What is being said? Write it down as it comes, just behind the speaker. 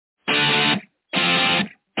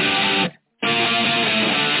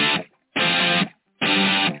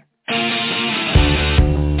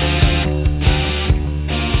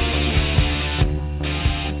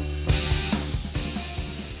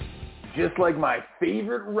like my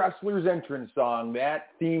favorite wrestler's entrance song. That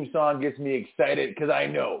theme song gets me excited because I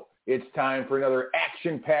know it's time for another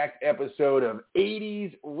action-packed episode of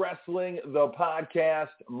 80s Wrestling, the podcast.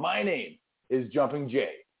 My name is Jumping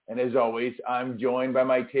Jay, and as always, I'm joined by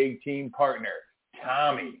my tag team partner,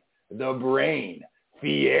 Tommy, the Brain,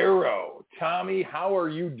 Fierro. Tommy, how are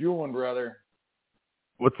you doing, brother?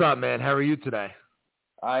 What's up, man? How are you today?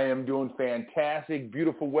 I am doing fantastic.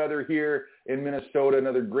 Beautiful weather here in Minnesota.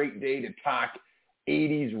 Another great day to talk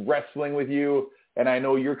 80s wrestling with you. And I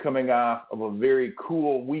know you're coming off of a very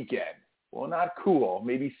cool weekend. Well, not cool,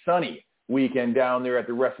 maybe sunny weekend down there at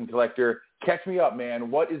the Wrestling Collector. Catch me up,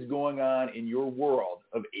 man. What is going on in your world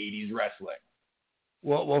of 80s wrestling?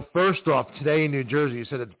 Well, first off, today in New Jersey, you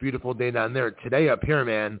said it's a beautiful day down there. Today up here,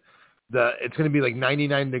 man, it's going to be like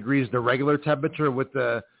 99 degrees, the regular temperature with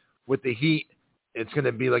the heat. It's going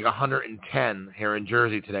to be like 110 here in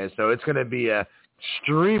Jersey today. So it's going to be a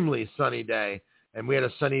extremely sunny day. And we had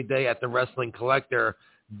a sunny day at the Wrestling Collector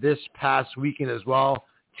this past weekend as well.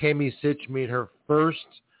 Tammy Sitch made her first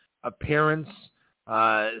appearance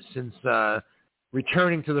since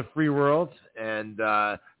returning to the free world. And,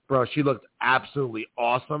 bro, she looked absolutely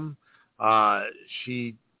awesome.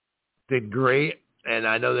 She did great. And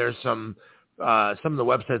I know there's some of the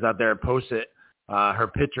websites out there posted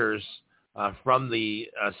her pictures from the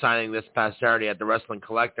signing this past Saturday at the Wrestling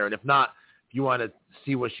Collector. And if not, if you want to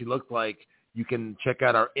see what she looked like, you can check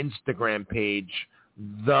out our Instagram page,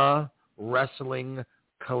 The Wrestling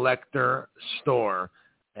Collector Store.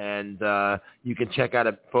 And you can check out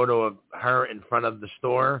a photo of her in front of the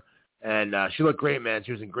store. And she looked great, man.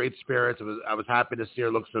 She was in great spirits. I was happy to see her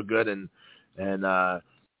look so good. And yeah,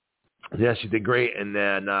 she did great. And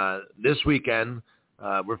then this weekend,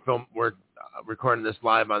 we're recording this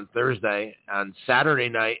live on Thursday. On Saturday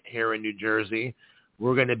night here in New Jersey,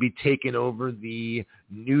 we're going to be taking over the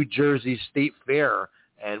New Jersey State Fair,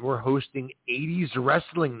 and we're hosting 80s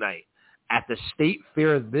Wrestling Night at the State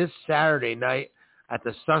Fair this Saturday night at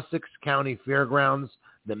the Sussex County Fairgrounds.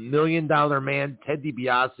 The $1 Million Man, Ted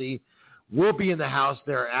DiBiase, will be in the house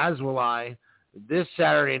there, as will I, this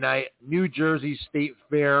Saturday night, New Jersey State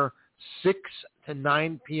Fair, 6 to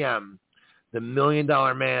 9 p.m. The $1 Million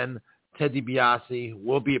Man, Ted DiBiase,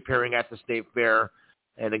 will be appearing at the State Fair.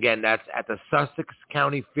 And again, that's at the Sussex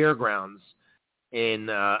County Fairgrounds in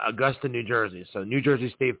Augusta, New Jersey. So New Jersey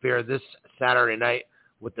State Fair this Saturday night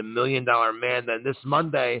with the $1 Million Man. Then this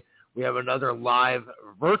Monday, we have another live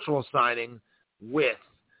virtual signing with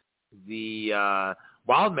the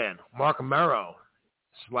Wild Man, Mark Amaro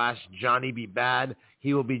 / Johnny B. Bad.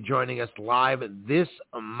 He will be joining us live this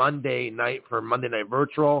Monday night for Monday Night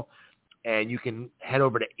Virtual. And you can head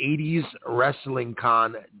over to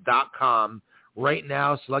 80swrestlingcon.com right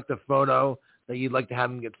now. Select a photo that you'd like to have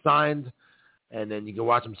him get signed, and then you can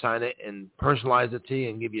watch him sign it and personalize it to you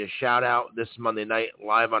and give you a shout-out this Monday night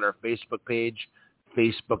live on our Facebook page,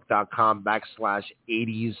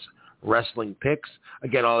 facebook.com/80swrestlingpics.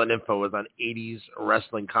 Again, all that info is on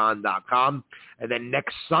 80swrestlingcon.com. And then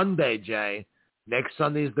next Sunday, Jay, next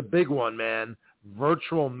Sunday is the big one, man,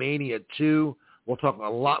 Virtual Mania 2. We'll talk a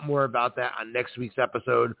lot more about that on next week's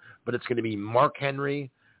episode, but it's going to be Mark Henry,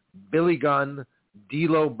 Billy Gunn,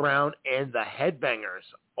 D'Lo Brown, and the Headbangers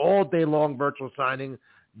all day long virtual signing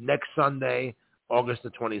next Sunday, August the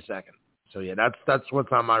 22nd. So, yeah, that's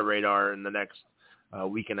what's on my radar in the next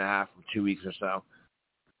week and a half or 2 weeks or so.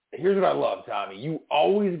 Here's what I love, Tommy. You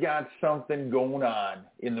always got something going on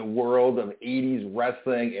in the world of 80s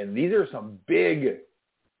wrestling, and these are some big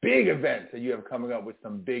events that you have coming up with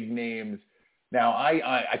some big names. Now,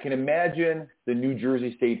 I can imagine the New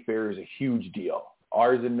Jersey State Fair is a huge deal.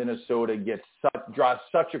 Ours in Minnesota draws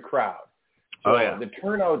such a crowd. So the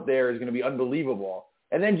turnout there is going to be unbelievable.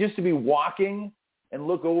 And then just to be walking and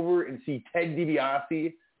look over and see Ted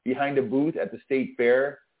DiBiase behind a booth at the State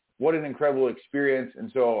Fair, what an incredible experience. And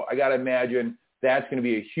so I got to imagine that's going to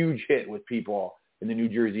be a huge hit with people in the New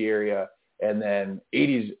Jersey area. And then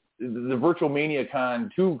 80s, the Virtual Mania Con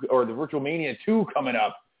 2 or the Virtual Mania 2 coming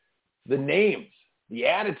up. The names, the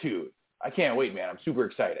attitude. I can't wait, man. I'm super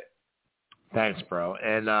excited. Thanks, bro.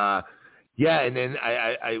 And and then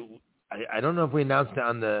I don't know if we announced it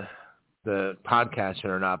on the podcast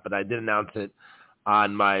or not, but I did announce it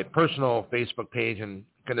on my personal Facebook page, and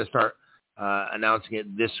going to start announcing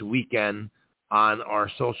it this weekend on our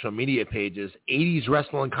social media pages. 80s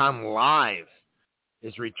Wrestling Con Live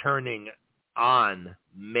is returning on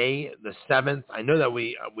May the 7th. I know that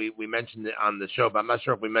we mentioned it on the show, but I'm not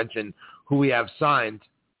sure if we mentioned who we have signed.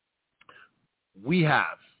 We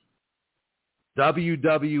have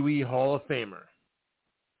WWE Hall of Famer,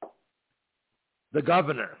 the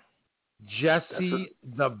Governor, Jesse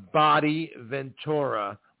the Body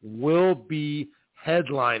Ventura will be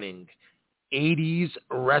headlining 80s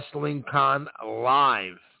Wrestling Con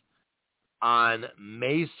Live on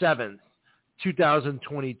May 7th,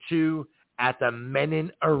 2022 at the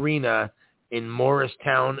Menon Arena in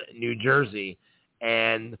Morristown, New Jersey.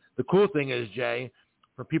 And the cool thing is, Jay,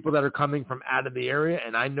 for people that are coming from out of the area,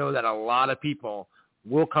 and I know that a lot of people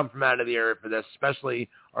will come from out of the area for this, especially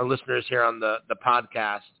our listeners here on the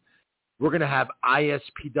podcast, we're going to have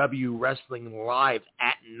ISPW Wrestling Live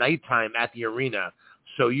at nighttime at the arena.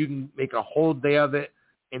 So you can make a whole day of it.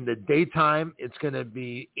 In the daytime, it's going to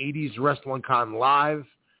be 80s Wrestling Con Live,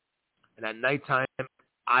 and at nighttime,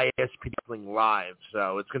 ISPW Wrestling Live.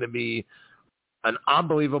 So it's going to be an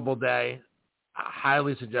unbelievable day. I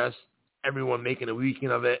highly suggest everyone making a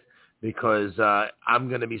weekend of it because I'm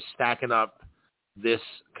going to be stacking up this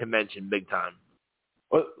convention big time.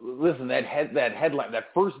 Well, listen, that headline, that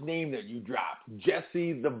first name that you dropped,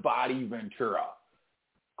 Jesse the Body Ventura.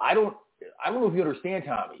 I don't know if you understand,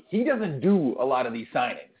 Tommy. He doesn't do a lot of these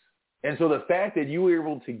signings. And so the fact that you were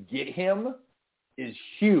able to get him is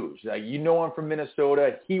huge. Like, you know him from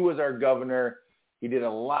Minnesota. He was our governor. He did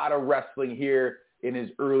a lot of wrestling here in his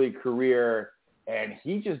early career. And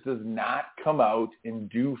he just does not come out and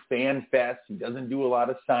do fan fests. He doesn't do a lot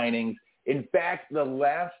of signings. In fact, the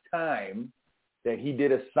last time that he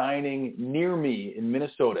did a signing near me in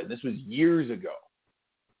Minnesota, this was years ago,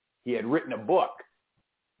 he had written a book.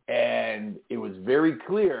 And it was very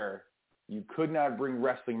clear you could not bring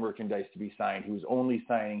wrestling merchandise to be signed. He was only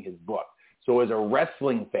signing his book. So as a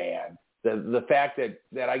wrestling fan, the fact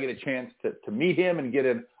that I get a chance to meet him and get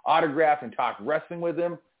an autograph and talk wrestling with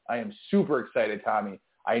him, I am super excited, Tommy.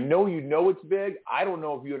 I know you know it's big. I don't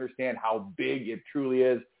know if you understand how big it truly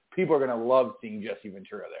is. People are going to love seeing Jesse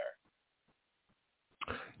Ventura there.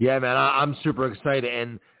 Yeah, man, I'm super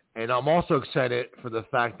excited. And I'm also excited for the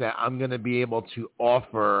fact that I'm going to be able to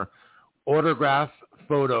offer autograph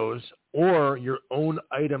photos or your own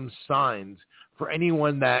items signed for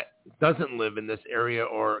anyone that doesn't live in this area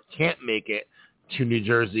or can't make it to New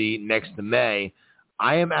Jersey next to May.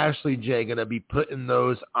 I am actually, Jay, going to be putting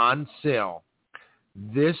those on sale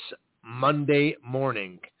this Monday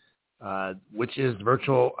morning, which is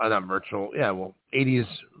 80s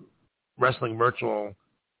Wrestling Virtual.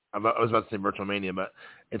 I was about to say Virtual Mania, but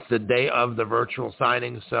it's the day of the virtual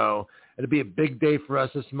signing. So it'll be a big day for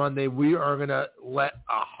us this Monday. We are going to let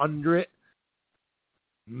 100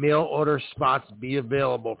 mail order spots be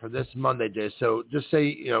available for this Monday, Jay. So just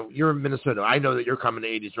say, you're in Minnesota. I know that you're coming to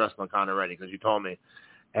 80s Wrestling Con already because you told me.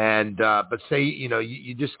 And but say,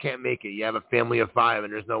 you just can't make it. You have a family of 5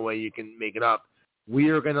 and there's no way you can make it up. We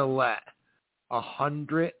are going to let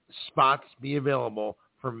 100 spots be available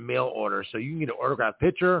for mail order. So you can get an autographed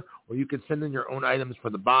picture or you can send in your own items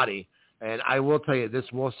for the body. And I will tell you, this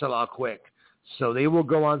will sell out quick. So they will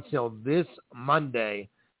go on sale this Monday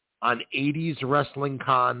on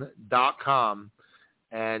 80swrestlingcon.com.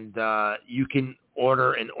 And you can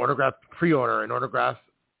order an autograph, pre-order an autograph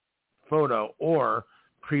photo or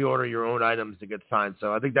pre-order your own items to get signed.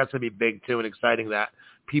 So I think that's going to be big too and exciting that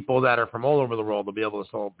people that are from all over the world will be able to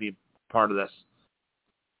still be part of this.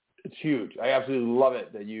 It's huge. I absolutely love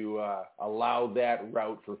it that you allow that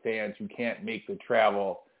route for fans who can't make the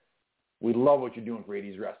travel. We love what you're doing for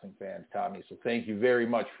 80s wrestling fans, Tommy. So thank you very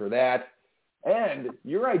much for that. And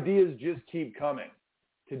your ideas just keep coming.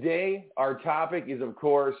 Today, our topic is, of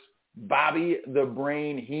course, Bobby the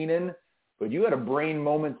Brain Heenan. But you had a brain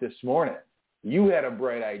moment this morning. You had a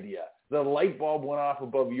bright idea. The light bulb went off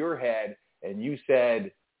above your head, and you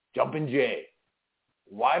said, Jumpin' Jay,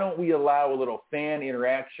 why don't we allow a little fan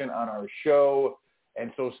interaction on our show?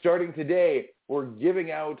 And so starting today, we're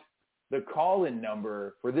giving out the call-in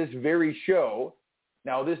number for this very show.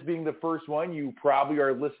 Now, this being the first one, you probably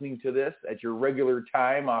are listening to this at your regular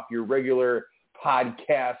time off your regular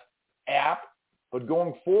podcast app. But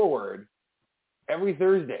going forward, every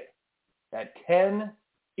Thursday at 10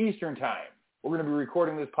 Eastern Time, we're going to be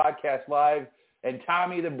recording this podcast live. And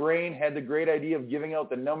Tommy the Brain had the great idea of giving out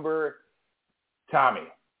the number. Tommy,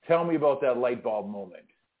 tell me about that light bulb moment.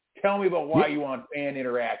 Tell me about why you want fan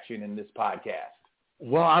interaction in this podcast.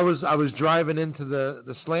 Well, I was driving into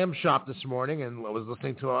the Slam Shop this morning and I was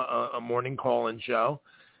listening to a morning call-in show.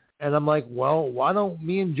 And I'm like, well, why don't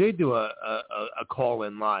me and Jay do a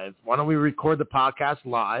call-in live? Why don't we record the podcast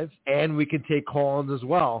live and we can take call-ins as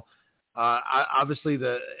well? Obviously,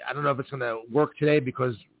 I don't know if it's going to work today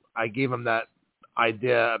because I gave him that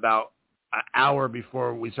idea about an hour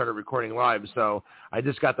before we started recording live. So I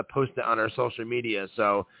just got to post it on our social media.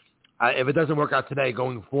 So if it doesn't work out today,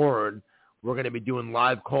 going forward, We're going to be doing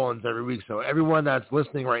live call-ins every week. So everyone that's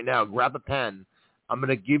listening right now, grab a pen. I'm going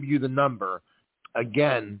to give you the number.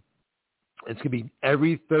 Again, it's going to be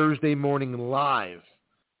every Thursday morning live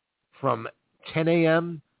from 10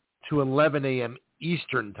 a.m. to 11 a.m.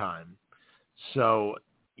 Eastern time. So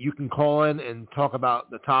you can call in and talk about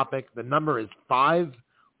the topic. The number is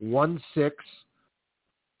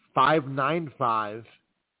 516-595-8295.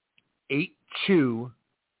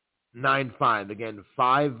 Again,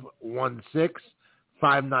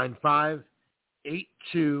 516-595-8295.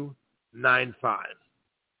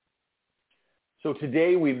 So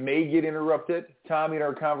today we may get interrupted, Tommy, in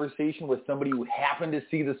our conversation with somebody who happened to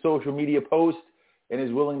see the social media post and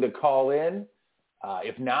is willing to call in.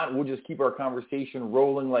 If not, we'll just keep our conversation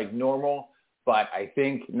rolling like normal. But I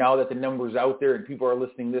think now that the number's out there and people are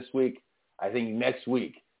listening this week, I think next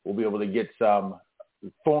week we'll be able to get some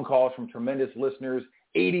phone calls from tremendous listeners,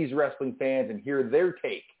 80s wrestling fans, and hear their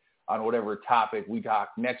take on whatever topic we talk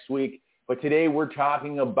next week. But today we're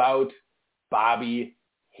talking about Bobby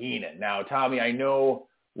Heenan. Now, Tommy, I know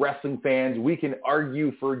wrestling fans, we can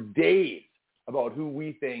argue for days about who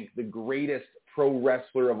we think the greatest pro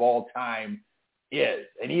wrestler of all time is.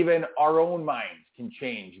 And even our own minds can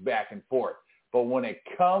change back and forth. But when it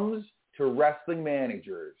comes to wrestling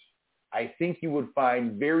managers, I think you would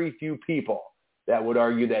find very few people that would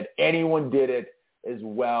argue that anyone did it as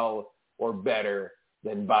well or better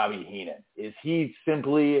than Bobby Heenan. Is he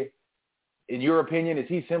simply, in your opinion, is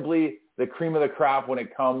he simply the cream of the crop when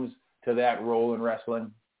it comes to that role in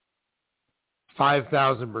wrestling?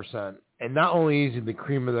 5,000%. And not only is he the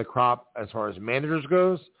cream of the crop as far as managers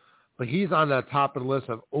goes, but he's on the top of the list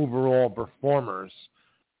of overall performers.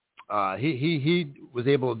 He was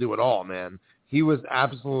able to do it all, man. He was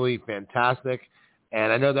absolutely fantastic.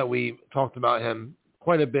 And I know that we talked about him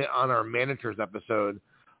quite a bit on our managers episode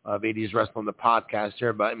of 80s Wrestling, the podcast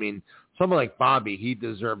here. But, I mean, someone like Bobby, he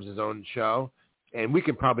deserves his own show. And we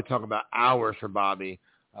could probably talk about hours for Bobby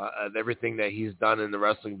of everything that he's done in the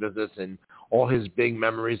wrestling business and all his big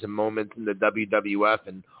memories and moments in the WWF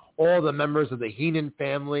and all the members of the Heenan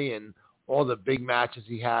family and all the big matches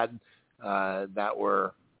he had that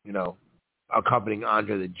were, you know, accompanying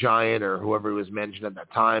Andre the Giant or whoever he was managing at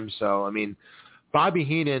that time. So, I mean, Bobby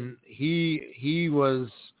Heenan, he was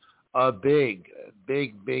a big,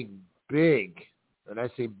 and I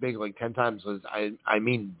say big like 10 times, I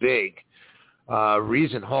mean big,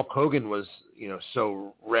 reason Hulk Hogan was, you know,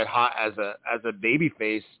 so red hot as a baby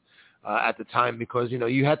face at the time, because, you know,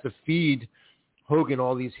 you had to feed Hogan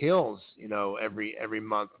all these heels, you know, every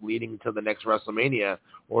month leading to the next WrestleMania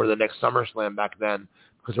or the next SummerSlam back then,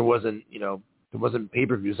 because there wasn't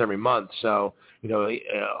pay-per-views every month. So, you know,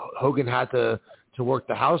 Hogan had to work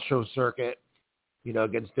the house show circuit, you know,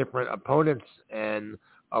 against different opponents, and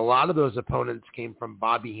a lot of those opponents came from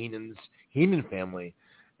Bobby Heenan's Heenan family.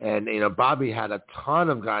 And, you know, Bobby had a ton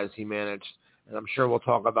of guys he managed, and I'm sure we'll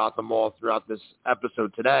talk about them all throughout this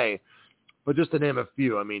episode today. But just to name a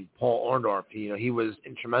few, I mean, Paul Orndorff, he was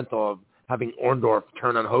instrumental of having Orndorff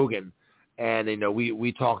turn on Hogan. And, you know,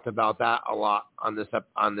 we talked about that a lot on this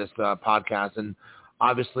podcast. And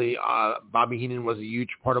obviously, Bobby Heenan was a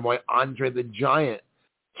huge part of why Andre the Giant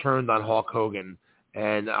turned on Hulk Hogan.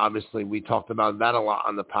 And obviously, we talked about that a lot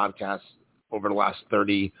on the podcast over the last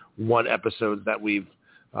 31 episodes that we've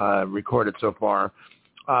recorded so far.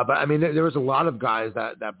 But, I mean, there was a lot of guys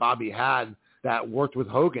that Bobby had that worked with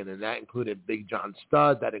Hogan, and that included Big John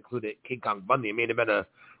Studd, that included King Kong Bundy. It may have been a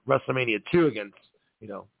WrestleMania 2 against, you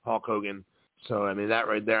know, Hulk Hogan. So, I mean, that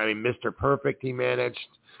right there. I mean, Mr. Perfect he managed.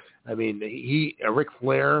 I mean, Ric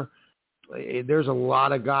Flair. There's a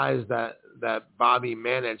lot of guys that Bobby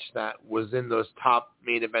managed that was in those top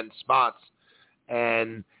main event spots.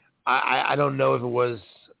 And I don't know if it was,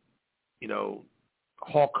 you know,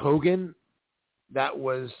 Hulk Hogan that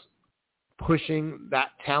was pushing that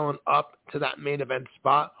talent up to that main event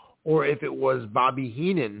spot, or if it was Bobby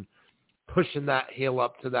Heenan pushing that heel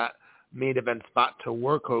up to that main event spot to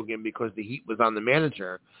work Hogan because the heat was on the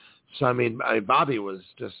manager. So, I mean, Bobby was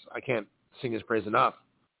just, I can't sing his praise enough.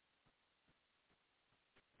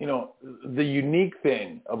 You know, the unique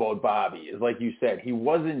thing about Bobby is, like you said, he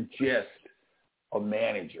wasn't just a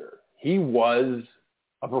manager. He was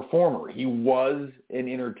a performer. He was an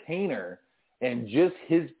entertainer, and just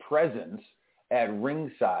his presence at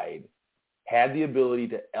ringside had the ability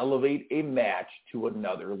to elevate a match to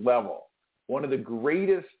another level. One of the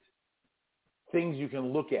greatest things you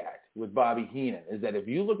can look at with Bobby Heenan is that if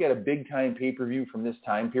you look at a big-time pay-per-view from this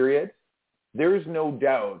time period, there's no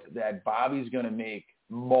doubt that Bobby's going to make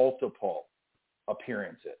multiple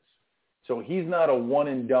appearances. So he's not a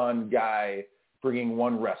one-and-done guy bringing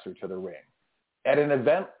one wrestler to the ring. at an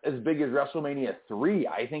event as big as WrestleMania 3,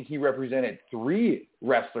 I think he represented 3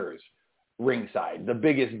 wrestlers ringside, the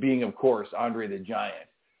biggest being, of course, Andre the Giant.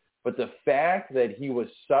 But the fact that he was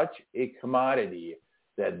such a commodity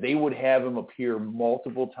that they would have him appear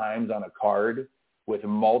multiple times on a card with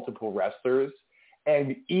multiple wrestlers,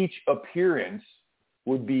 and each appearance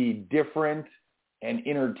would be different and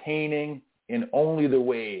entertaining in only the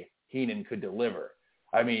way Heenan could deliver.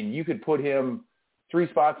 I mean, you could put him 3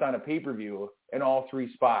 spots on a pay-per-view, and all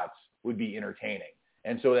 3 spots would be entertaining.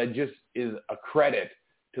 And so that just is a credit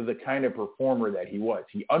to the kind of performer that he was.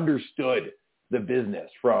 He understood the business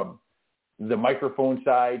from the microphone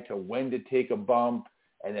side to when to take a bump,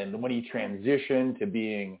 and then when he transitioned to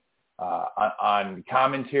being on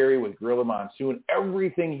commentary with Gorilla Monsoon.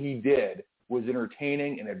 Everything he did was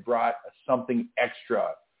entertaining, and it brought something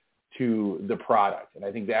extra to the product. And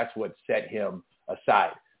I think that's what set him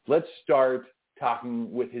aside. Let's start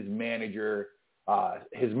talking with his manager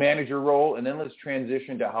role, and then let's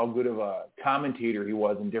transition to how good of a commentator he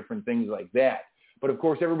was and different things like that. But, of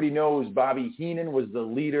course, everybody knows Bobby Heenan was the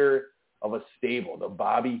leader of a stable, the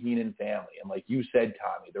Bobby Heenan family. And like you said,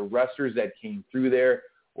 Tommy, the wrestlers that came through there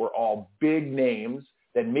were all big names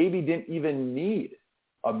that maybe didn't even need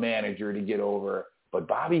a manager to get over. But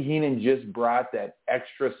Bobby Heenan just brought that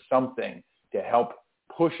extra something to help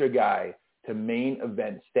push a guy to main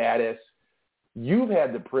event status. You've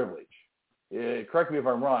had the privilege, correct me if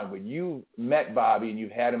I'm wrong, but you met Bobby and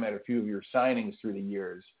you've had him at a few of your signings through the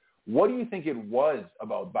years. What do you think it was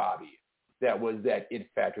about Bobby that was that it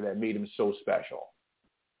factor that made him so special?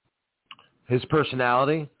 His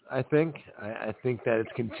personality, I think. I think that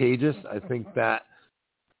it's contagious. I think that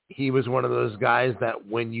he was one of those guys that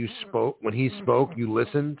when he spoke, you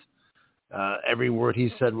listened. Every word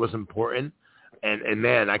he said was important. And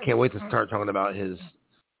man, I can't wait to start talking about his,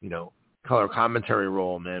 color commentary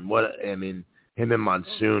role, man. Him and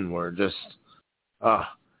Monsoon were just,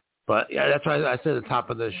 but yeah, that's why I said at the top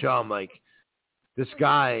of the show, I'm like, this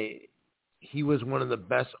guy, he was one of the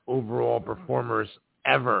best overall performers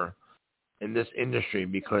ever in this industry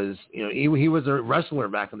because, he was a wrestler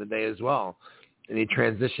back in the day as well. And he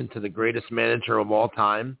transitioned to the greatest manager of all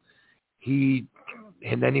time. And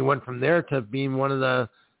then he went from there to being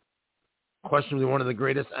questionably one of the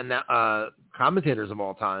greatest commentators of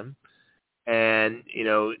all time. And,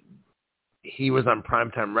 he was on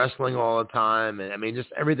primetime wrestling all the time. And, just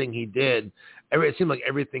everything he did, it seemed like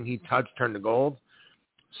everything he touched turned to gold.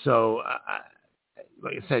 So,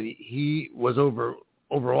 like I said, he was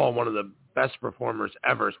overall one of the best performers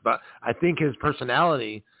ever. But I think his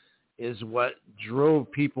personality is what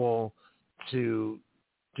drove people to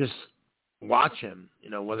just watch him,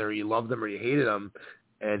 whether you loved him or you hated him.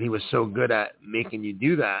 And he was so good at making you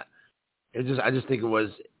do that. I just think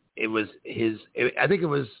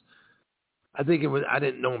I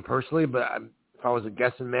didn't know him personally, but if I was a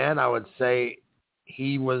guessing man, I would say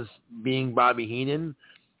he was being Bobby Heenan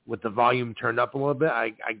with the volume turned up a little bit.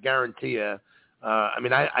 I guarantee you.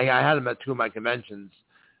 I had him at 2 of my conventions,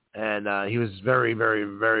 and he was very, very,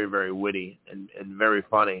 very, very witty and very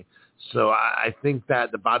funny. So I think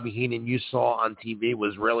that the Bobby Heenan you saw on TV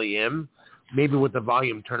was really him, maybe with the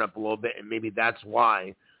volume turned up a little bit, and maybe that's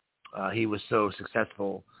why he was so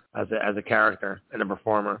successful as a character and a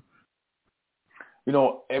performer.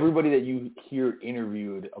 Everybody that you hear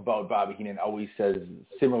interviewed about Bobby Heenan always says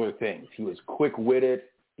similar things. He was quick-witted.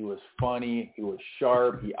 He was funny. He was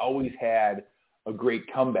sharp. He always had a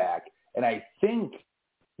great comeback. And I think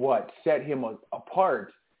what set him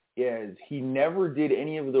apart is he never did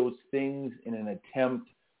any of those things in an attempt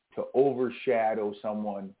to overshadow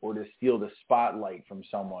someone or to steal the spotlight from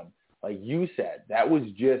someone. Like you said, that was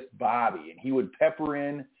just Bobby. And he would pepper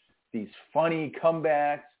in these funny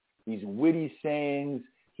comebacks, these witty sayings.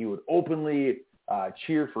 He would openly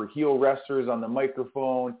cheer for heel wrestlers on the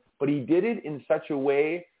microphone. But he did it in such a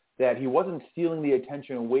way that he wasn't stealing the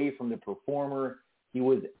attention away from the performer. He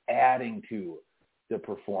was adding to the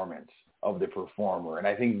performance of the performer. And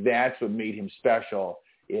I think that's what made him special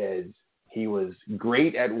is he was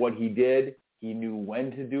great at what he did. He knew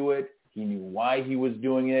when to do it. He knew why he was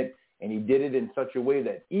doing it. And he did it in such a way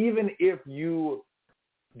that even if you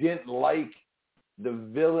didn't like the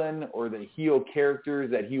villain or the heel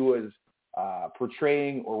characters that he was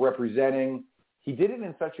portraying or representing, he did it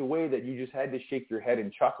in such a way that you just had to shake your head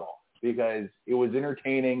and chuckle because it was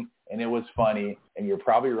entertaining and it was funny. And you're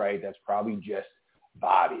probably right. That's probably just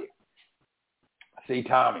Bobby. Say,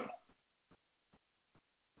 Tommy.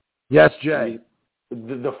 Yes, Jay.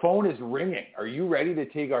 The phone is ringing. Are you ready to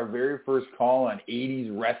take our very first call on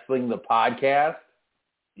 80s Wrestling, the podcast?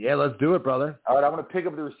 Yeah, let's do it, brother. All right, I'm going to pick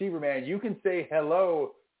up the receiver, man. You can say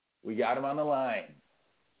hello We got him on the line.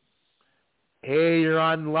 Hey, you're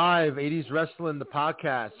on live, 80s Wrestling, the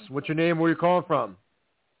podcast. What's your name? Where are you calling from?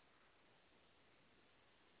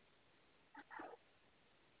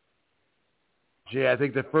 Jay, I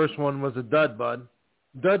think the first one was a dud, bud.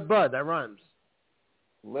 Dud, bud. That rhymes.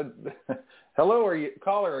 Hello,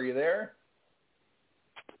 caller? Are you there?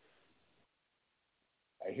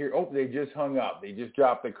 I hear. Oh, they just hung up. They just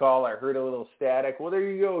dropped the call. I heard a little static. Well,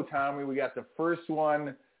 there you go, Tommy. We got the first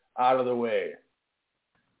one out of the way.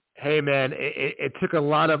 Hey, man, it took a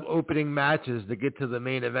lot of opening matches to get to the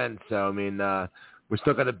main event. So, I mean, we're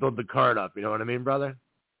still going to build the card up. You know what I mean, brother?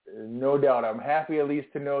 No doubt. I'm happy at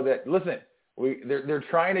least to know that. Listen, they're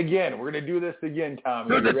trying again. We're going to do this again, Tommy.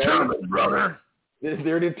 They're determined, brother.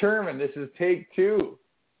 They're determined. This is take 2.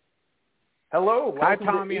 Hello. Hi,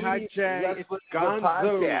 Tommy. Hi, Jay. It's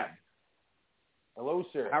Gonzo. Hello,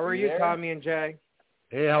 sir. How are you, Tommy and Jay?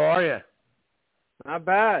 Hey, how are you? Not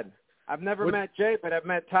bad. I've never met Jay, but I've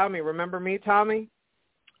met Tommy. Remember me, Tommy?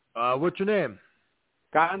 What's your name?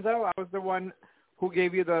 Gonzo. I was the one who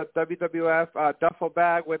gave you the WWF duffel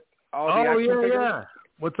bag with all the action figures. Yeah.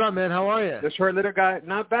 What's up, man? How are you? The short little guy.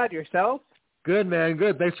 Not bad. Yourself? Good, man.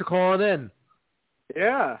 Good. Thanks for calling in.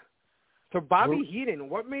 Yeah. So Bobby Heenan,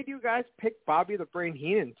 what made you guys pick Bobby the Brain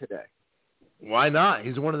Heenan today? Why not?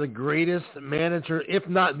 He's one of the greatest managers, if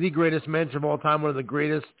not the greatest manager of all time, one of the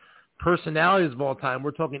greatest personalities of all time.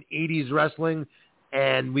 We're talking 80s wrestling,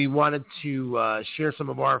 and we wanted to share some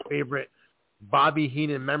of our favorite Bobby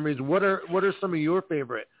Heenan memories. What are some of your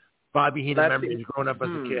favorite Bobby Heenan memories growing up as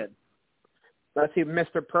a kid? Let's see,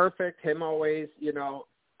 Mr. Perfect, him always,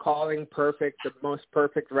 calling Perfect the most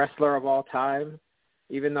perfect wrestler of all time,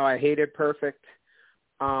 even though I hated Perfect.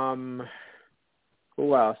 Who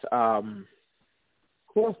else?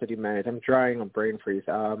 Who else did he manage? I'm drawing a brain freeze.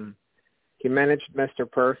 He managed Mr.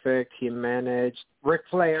 Perfect. He managed Ric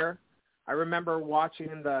Flair. I remember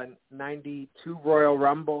watching the 92 Royal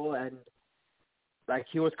Rumble, and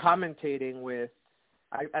he was commentating with,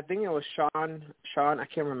 I think it was Sean, I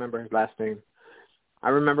can't remember his last name. I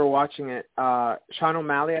remember watching it, Sean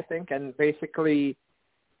O'Malley, I think, and basically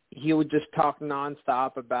he would just talk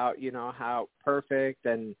nonstop about, how Perfect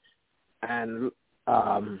and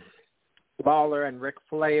Lawler and Ric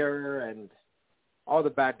Flair and all the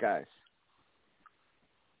bad guys.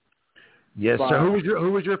 Yes, sir.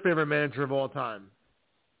 Who was your favorite manager of all time?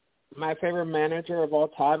 My favorite manager of all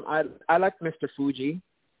time, I like Mr. Fuji.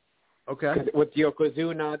 Okay. With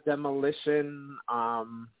Yokozuna, Demolition,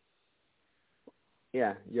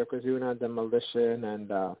 Yokozuna, Demolition, and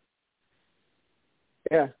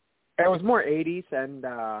it was more 80s, and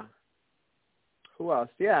who else?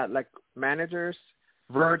 Yeah, like managers,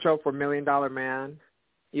 Virgil for $1 Million Man,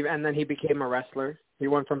 and then he became a wrestler. He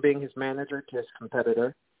went from being his manager to his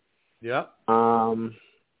competitor. Yeah.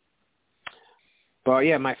 But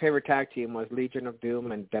yeah, my favorite tag team was Legion of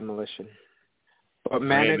Doom and Demolition. But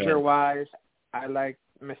manager-wise, I liked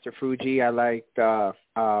Mr. Fuji. I liked,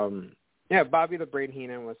 Bobby the Brain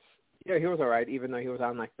Heenan was, he was all right, even though he was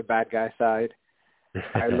on the bad guy side.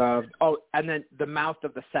 I loved, and then the Mouth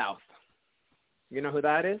of the South. You know who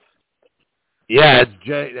that is? Yeah, it's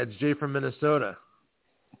Jay. That's Jay from Minnesota.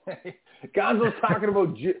 Gonzo's talking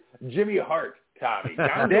about Jimmy Hart, Tommy.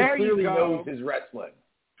 Gonzo clearly knows his wrestling.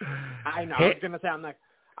 I know. I was gonna say, I'm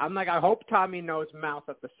like, I hope Tommy knows Mouth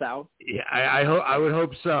of the South. Yeah, I would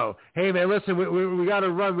hope so. Hey, man, listen, we got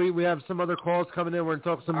to run. We have some other calls coming in. We're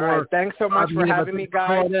gonna talk some more. All right, thanks so much for having me,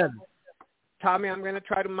 guys. Tommy, I'm gonna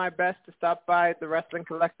try to my best to stop by the Wrestling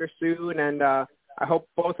Collector soon, and I hope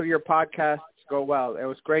both of your podcasts go well. It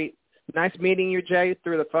was great. Nice meeting you, Jay,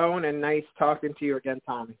 through the phone, and nice talking to you again,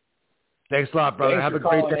 Tommy. Thanks a lot, brother. Have a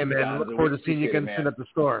great day, man. Look forward to seeing you again soon at the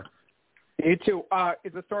store. You too.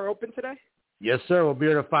 Is the store open today? Yes, sir. We'll be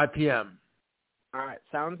here at 5 p.m. All right.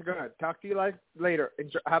 Sounds good. Talk to you later.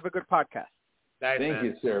 Enjoy, have a good podcast. Thank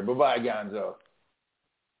you, sir. Bye-bye, Gonzo.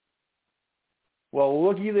 Well,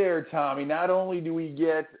 looky there, Tommy. Not only do we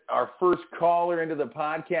get our first caller into the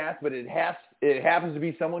podcast, but it happens to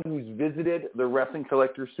be someone who's visited the Wrestling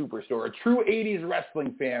Collector Superstore. A true 80s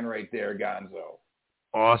wrestling fan right there, Gonzo.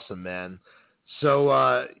 Awesome, man.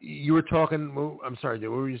 So you were talking. I'm sorry,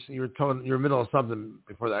 dude. You were talking. You were in the middle of something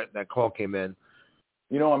before that call came in.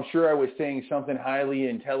 I'm sure I was saying something highly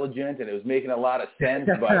intelligent, and it was making a lot of sense.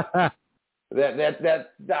 But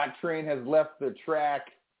that train has left the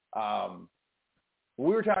track.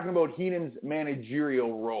 We were talking about Heenan's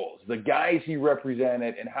managerial roles, the guys he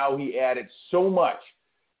represented, and how he added so much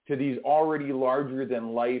to these already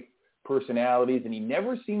larger-than-life personalities, and he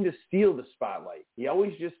never seemed to steal the spotlight. He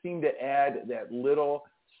always just seemed to add that little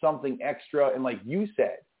something extra, and like you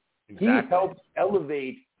said, He helped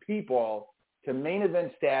elevate people to main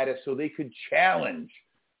event status so they could challenge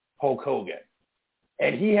Hulk Hogan.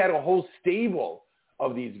 And he had a whole stable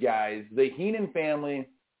of these guys. The Heenan family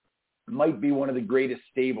might be one of the greatest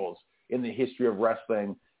stables in the history of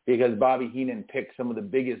wrestling because Bobby Heenan picked some of the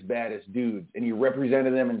biggest, baddest dudes, and he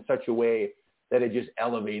represented them in such a way that it just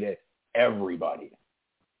elevated everybody.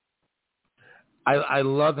 I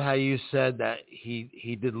love how you said that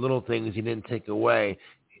he did little things he didn't take away.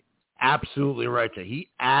 Absolutely right, Jay. He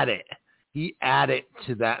added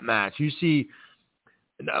to that match. You see,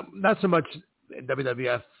 not so much in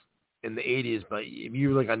WWF in the 80s, but if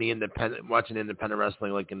you look on the watching independent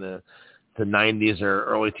wrestling like in the 90s or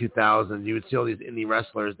early 2000s, you would see all these indie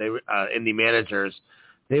wrestlers, indie managers,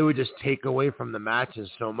 they would just take away from the matches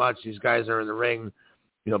so much. These guys are in the ring,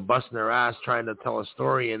 busting their ass trying to tell a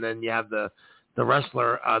story, and then you have the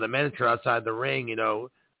wrestler, the manager outside the ring,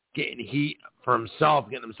 getting heat for himself,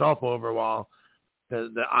 getting himself over while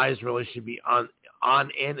the eyes really should be on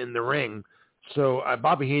and in the ring. So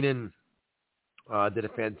Bobby Heenan did a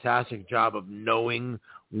fantastic job of knowing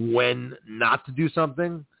when not to do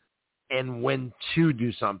something and when to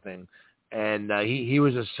do something. And he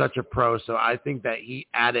was just such a pro. So I think that he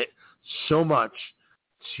added so much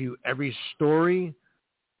to every story,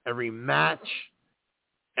 every match,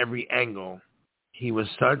 every angle. He was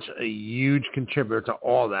such a huge contributor to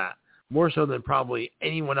all that, more so than probably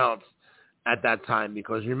anyone else at that time.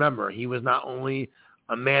 Because remember, he was not only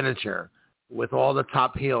a manager with all the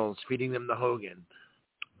top heels feeding them to Hogan,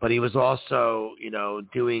 but he was also,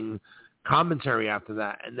 doing commentary after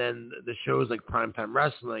that. And then the shows like Primetime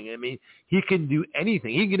Wrestling. I mean, he can do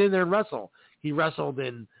anything. He can get in there and wrestle. He wrestled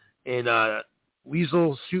in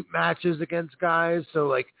Weasel suit matches against guys. So,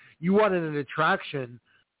 like, you wanted an attraction.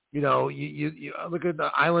 You look at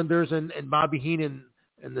the Islanders and Bobby Heenan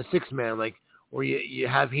and the six-man, like, or you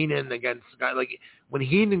have Heenan against guys. Like, when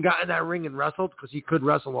Heenan got in that ring and wrestled, because he could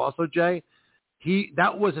wrestle also, Jay,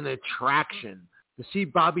 that was an attraction. To see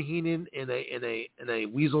Bobby Heenan in a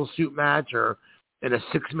Weasel suit match or in a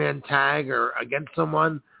six-man tag or against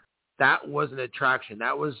someone, that was an attraction.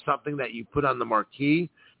 That was something that you put on the marquee.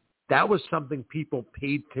 That was something people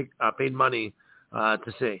paid money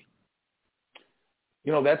to see.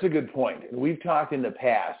 That's a good point. We've talked in the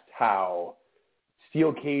past how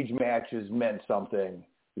steel cage matches meant something.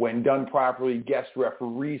 When done properly, guest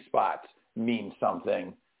referee spots mean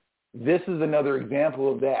something. This is another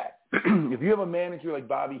example of that. If you have a manager like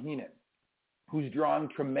Bobby Heenan, who's drawing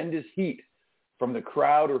tremendous heat from the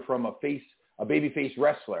crowd or from a babyface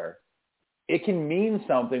wrestler, it can mean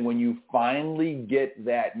something when you finally get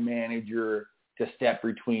that manager to step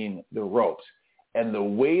between the ropes. And the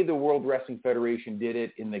way the World Wrestling Federation did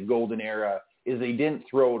it in the golden era is they didn't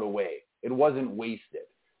throw it away. It wasn't wasted.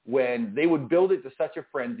 When they would build it to such a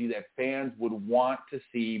frenzy that fans would want to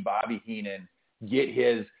see Bobby Heenan get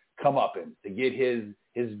his comeuppance, to get his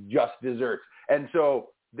just desserts. And so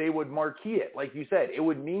they would marquee it. Like you said, it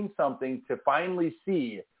would mean something to finally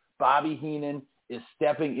see Bobby Heenan is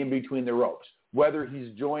stepping in between the ropes, whether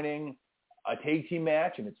he's joining a tag team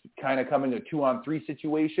match and it's kind of coming a 2-on-3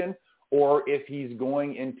 situation, or if he's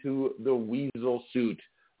going into the Weasel suit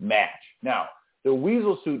match. Now, the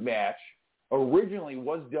Weasel suit match originally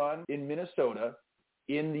was done in Minnesota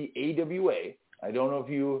in the AWA. I don't know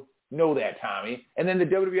if you know that, Tommy. And then the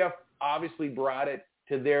WWF obviously brought it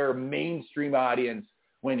to their mainstream audience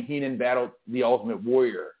when Heenan battled the Ultimate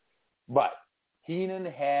Warrior. But Heenan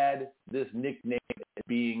had this nickname as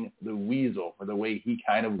being the Weasel for the way he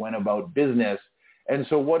kind of went about business. And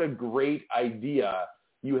so what a great idea.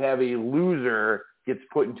 You have a loser gets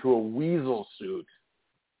put into a Weasel suit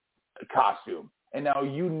costume. And now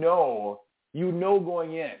you know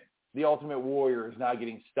going in, the Ultimate Warrior is not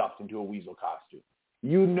getting stuffed into a Weasel costume.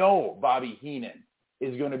 You know Bobby Heenan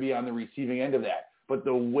is going to be on the receiving end of that. But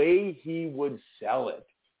the way he would sell it,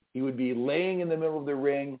 he would be laying in the middle of the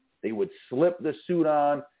ring, they would slip the suit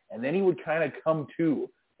on, and then he would kind of come to,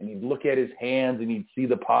 and he'd look at his hands, and he'd see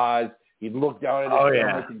the paws. He'd look down at his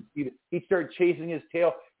stomach, and he'd start chasing his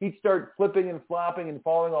tail. He'd start flipping and flopping and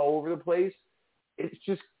falling all over the place. It's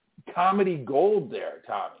just comedy gold there,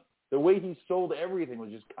 Tommy. The way he sold everything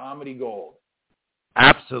was just comedy gold.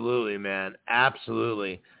 Absolutely, man.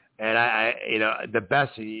 Absolutely. And I the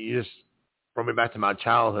best, you just brought me back to my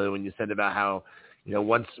childhood when you said about how,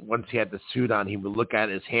 once he had the suit on, he would look at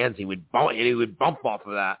his hands, he would bump off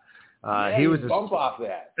of that. He was bump off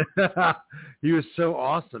that. He was so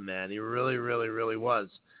awesome, man. He really, really, really was.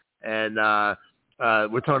 And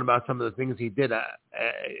we're talking about some of the things he did. I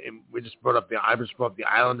just brought up the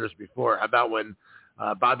Islanders before. How about when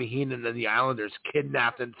Bobby Heenan and the Islanders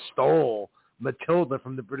kidnapped and stole Matilda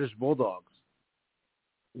from the British Bulldogs?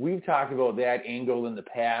 we've talked about that angle in the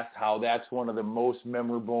past, how that's one of the most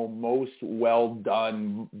memorable, most well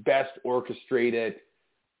done, best orchestrated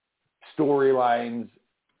storylines.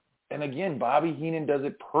 And again, Bobby Heenan does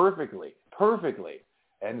it perfectly.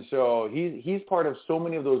 And so he's part of so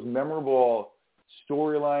many of those memorable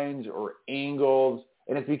storylines or angles,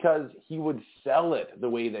 and it's because he would sell it the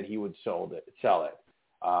way that he would sell it.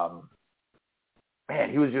 Man,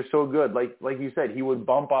 he was just so good. Like you said, he would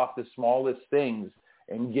bump off the smallest things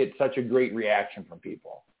and get such a great reaction from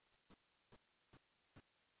people.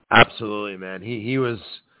 Absolutely, man. He was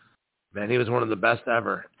one of the best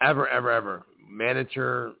ever.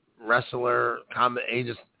 Manager, wrestler,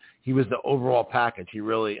 he was the overall package. He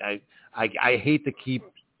really, I hate to keep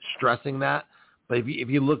stressing that, but if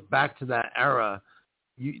you look back to that era,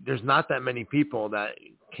 there's not that many people that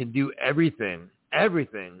can do everything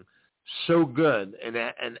so good and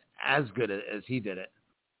as good as he did it.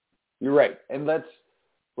 You're right, and let's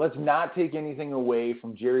not take anything away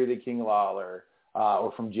from Jerry the King Lawler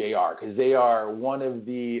or from JR, because they are one of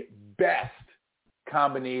the best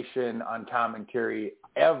combination on commentary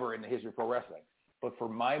ever in the history of pro wrestling. But for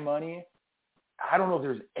my money, I don't know if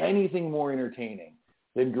there's anything more entertaining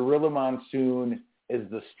than Gorilla Monsoon as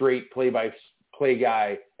the straight play-by-play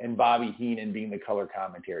guy and Bobby Heenan being the color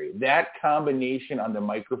commentary. That combination on the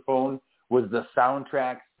microphone was the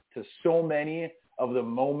soundtrack to so many of the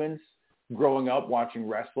moments growing up watching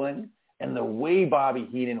wrestling. And the way Bobby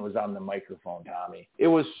Heenan was on the microphone, Tommy, it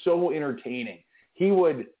was so entertaining. He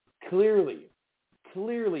would clearly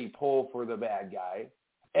pull for the bad guy,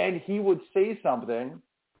 and he would say something.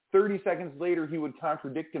 30 seconds later, he would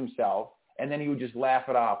contradict himself, and then he would just laugh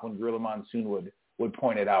it off when Gorilla Monsoon would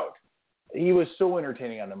point it out. He was so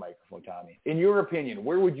entertaining on the microphone, Tommy. In your opinion,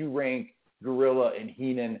 where would you rank Gorilla and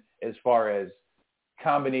Heenan as far as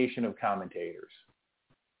combination of commentators?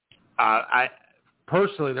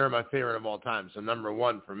 Personally, they're my favorite of all time. So number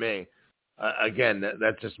one for me. Again,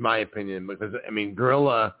 that's just my opinion, because I mean,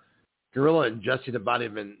 Gorilla and Jesse the Body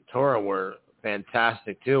Ventura were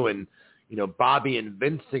fantastic too, and Bobby and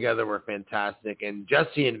Vince together were fantastic, and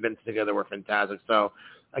Jesse and Vince together were fantastic. So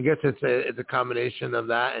I guess it's a combination of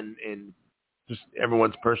that and just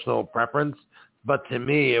everyone's personal preference. But to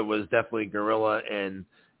me, it was definitely Gorilla and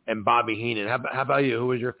Bobby Heenan. How about you? Who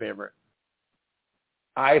was your favorite?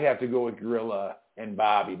 I'd have to go with Gorilla and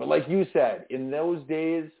Bobby. But like you said, in those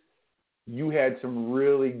days, you had some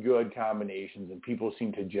really good combinations and people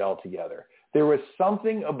seemed to gel together. There was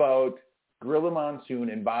something about Gorilla Monsoon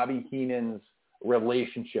and Bobby Heenan's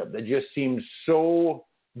relationship that just seemed so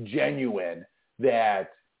genuine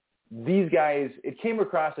that these guys, it came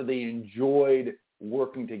across that they enjoyed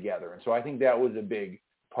working together. And so I think that was a big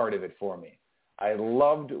part of it for me. I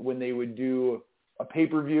loved when they would do a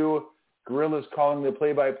pay-per-view, Gorilla's calling the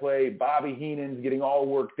play-by-play, Bobby Heenan's getting all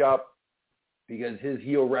worked up because his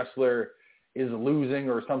heel wrestler is losing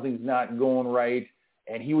or something's not going right,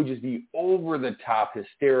 and he would just be over-the-top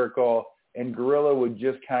hysterical, and Gorilla would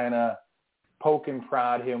just kind of poke and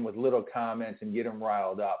prod him with little comments and get him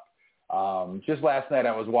riled up. Just last night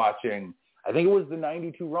I was watching, I think it was the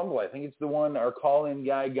 92 Rumble. I think it's the one our call-in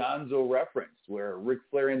guy Gonzo referenced where Ric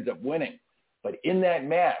Flair ends up winning. But in that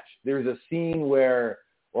match, there's a scene where,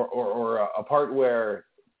 or a part where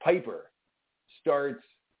Piper starts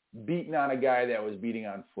beating on a guy that was beating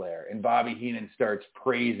on Flair. And Bobby Heenan starts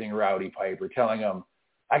praising Rowdy Piper, telling him,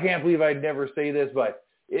 I can't believe I'd never say this, but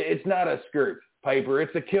it's not a skirt, Piper.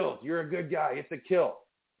 It's a kilt. You're a good guy. It's a kilt.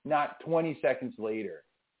 Not 20 seconds later,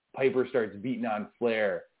 Piper starts beating on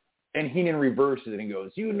Flair. And Heenan reverses it and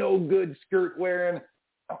goes, you no good skirt wearing.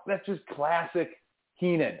 Oh, that's just classic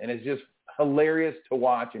Heenan. And it's just hilarious to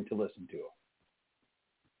watch and to listen to.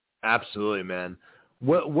 Absolutely, man.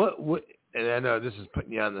 What, and I know this is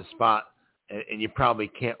putting you on the spot, and you probably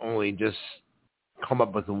can't only just come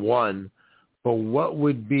up with one, but what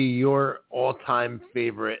would be your all-time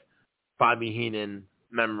favorite Bobby Heenan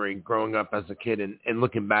memory growing up as a kid and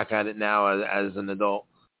looking back at it now as an adult?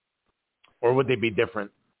 Or would they be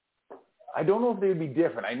different? I don't know if they would be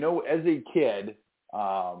different. I know as a kid,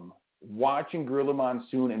 watching Gorilla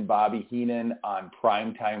Monsoon and Bobby Heenan on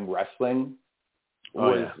primetime wrestling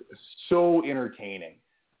was so entertaining.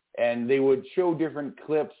 And they would show different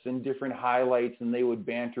clips and different highlights, and they would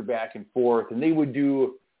banter back and forth. And they would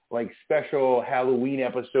do like special Halloween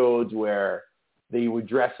episodes where they would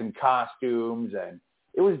dress in costumes. And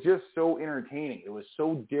it was just so entertaining. It was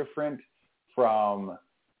so different from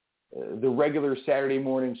the regular Saturday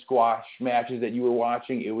morning squash matches that you were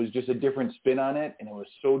watching. It was just a different spin on it, and it was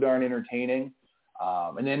so darn entertaining.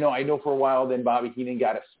 And then I know for a while then Bobby Heenan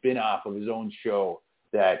got a spin-off of his own show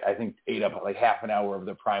that I think ate up like half an hour of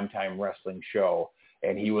the primetime wrestling show.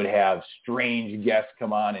 and he would have strange guests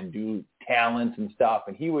come on and do talents and stuff,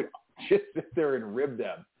 and he would just sit there and rib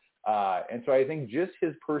them. And so I think just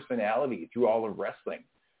his personality through all of wrestling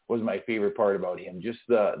was my favorite part about him, just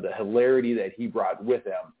the hilarity that he brought with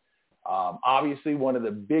him. Obviously, one of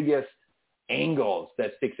the biggest angles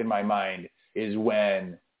that sticks in my mind is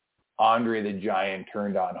when Andre the Giant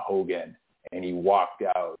turned on Hogan and he walked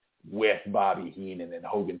out with Bobby Heenan, and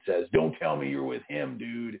Hogan says, "Don't tell me you're with him,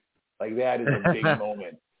 dude." Like, that is a big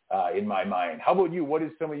moment in my mind. How about you? What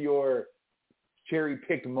is some of your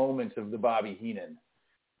cherry-picked moments of the Bobby Heenan?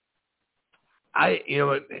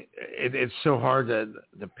 It's so hard to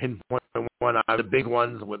pinpoint one. The big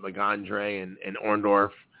ones with like Andre and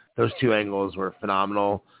Orndorff, those two angles were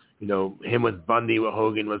phenomenal. Him with Bundy with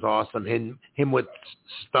Hogan was awesome. Him with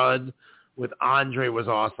Stud with Andre was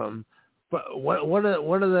awesome. But one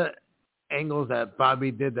of the angles that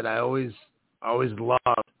Bobby did that I always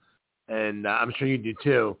loved, and I'm sure you do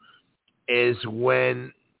too, is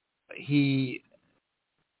when he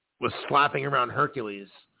was slapping around Hercules.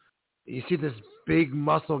 You see this big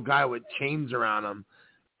muscle guy with chains around him,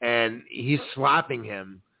 and he's slapping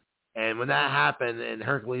him. And when that happened, and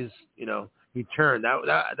Hercules, he turned.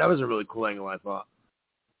 That was a really cool angle, I thought.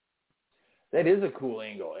 That is a cool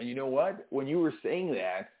angle. And you know what? When you were saying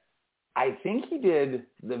that, I think he did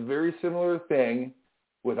the very similar thing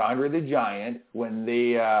with Andre the Giant when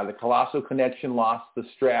the Colossal Connection lost the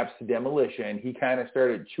straps to Demolition. He kind of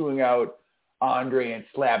started chewing out Andre and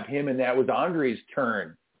slapped him, and that was Andre's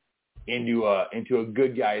turn into a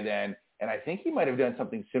good guy then. And I think he might have done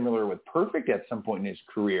something similar with Perfect at some point in his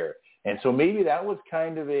career. And so maybe that was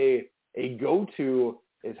kind of a go-to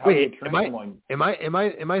is how you turn someone. Am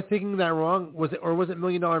I thinking that wrong? Was it $1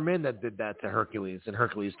 Million Man that did that to Hercules and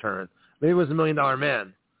Hercules' turn? Maybe it was $1 Million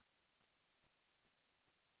Man.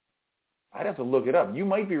 I'd have to look it up. You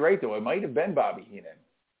might be right, though. It might have been Bobby Heenan.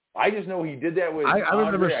 I just know he did that with I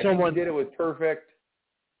remember Andre. someone. I think he did it with Perfect.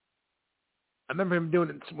 I remember him doing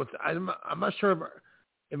it with. I'm not sure if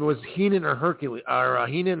it was Heenan or Hercules or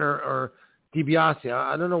Heenan or DiBiase.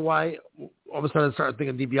 I don't know why all of a sudden I started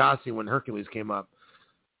thinking DiBiase when Hercules came up.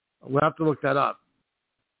 We'll have to look that up.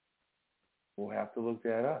 We'll have to look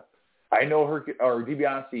that up. I know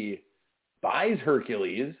DiBiase buys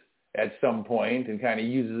Hercules at some point and kind of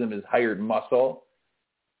uses him as hired muscle.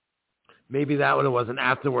 Maybe that what it was. And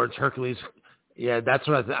afterwards, Hercules. Yeah, that's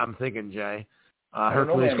what I'm thinking, Jay.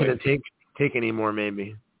 Hercules couldn't take anymore,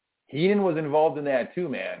 maybe. Heenan was involved in that too,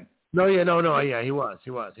 man. No, yeah, he was.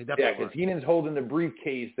 He definitely was. Because Heenan's holding the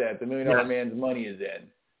briefcase that the $1 Million Man's money is in.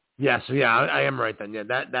 Yeah, so yeah, I am right then. Yeah,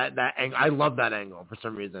 that angle, I love that angle for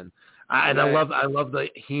some reason. I love the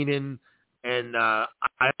Heenan and I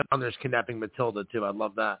found there's kidnapping Matilda too. I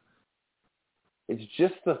love that. It's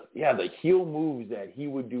just the heel moves that he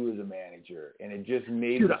would do as a manager, and it just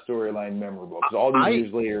made the storyline memorable. Because all these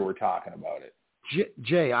years later, we're talking about it.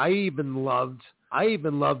 Jay, I even loved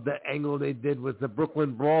the angle they did with the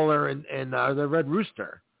Brooklyn Brawler and the Red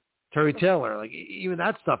Rooster, Terry Taylor. Like, even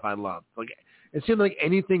that stuff I loved. Like, it seemed like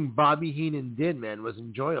anything Bobby Heenan did, man, was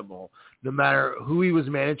enjoyable. No matter who he was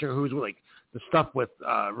managing or who was like the stuff with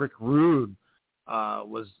Rick Rude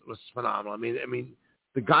was phenomenal. I mean,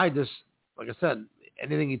 the guy just, like I said,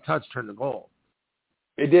 anything he touched turned to gold.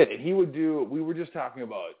 It did. And he would do. We were just talking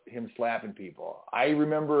about him slapping people. I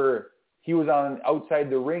remember he was outside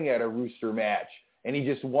the ring at a Rooster match, and he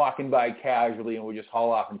just walking by casually and would just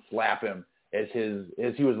haul off and slap him as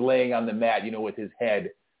he was laying on the mat, with his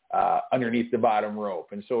head underneath the bottom rope.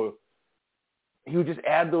 And so he would just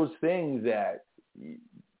add those things that,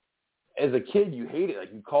 as a kid, you hated.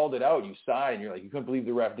 Like, you called it out, you saw it, and you're like, you couldn't believe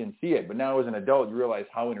the ref didn't see it. But now as an adult, you realize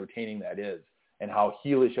how entertaining that is and how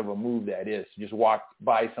heelish of a move that is. To just walk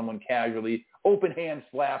by someone casually, open hand,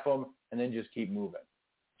 slap them, and then just keep moving.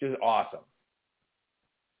 Just awesome.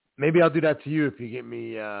 Maybe I'll do that to you if you get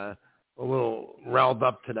me a little riled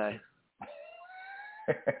up today.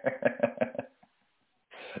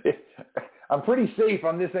 I'm pretty safe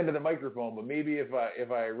on this end of the microphone, but maybe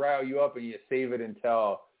if I rile you up and you save it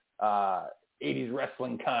until 80s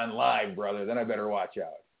Wrestling Con Live, brother, then I better watch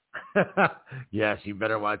out. Yes, you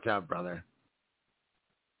better watch out, brother.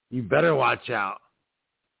 You better watch out.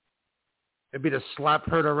 It'd be the slap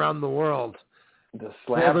heard around the world. The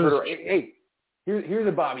slap heard. Hey, here's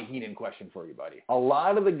a Bobby Heenan question for you, buddy. A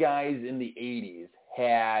lot of the guys in the 80s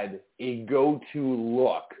had a go-to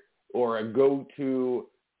look or a go-to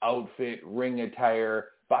outfit, ring attire.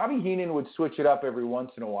 Bobby Heenan would switch it up every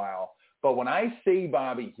once in a while. But when I say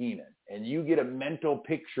Bobby Heenan and you get a mental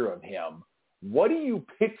picture of him, what do you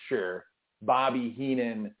picture Bobby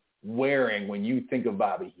Heenan wearing when you think of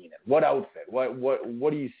Bobby Heenan? What outfit?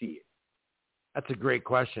 What do you see? That's a great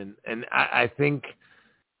question, and I think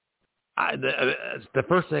the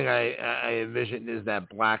first thing I envisioned is that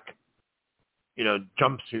black,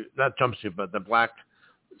 jumpsuit, not jumpsuit, but the black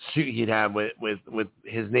suit he'd have with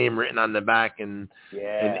his name written on the back and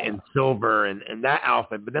silver and that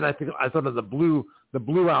outfit. But then I thought of the blue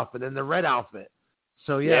outfit and the red outfit.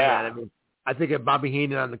 So man, I mean, I think of Bobby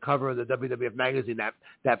Heenan on the cover of the WWF magazine,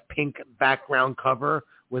 that pink background cover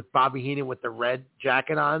with Bobby Heenan with the red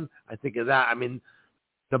jacket on. I think of that. I mean,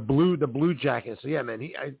 the blue jacket. So yeah, man,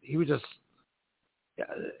 he was just,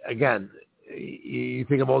 again, you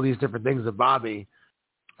think of all these different things of Bobby.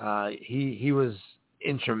 He was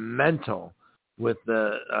instrumental with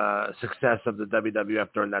the success of the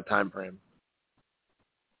WWF during that time frame.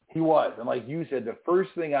 He was, and like you said, the first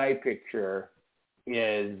thing I picture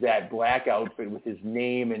is that black outfit with his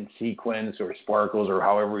name in sequins or sparkles or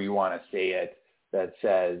however you want to say it, that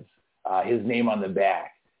says his name on the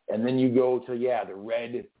back. And then you go to, the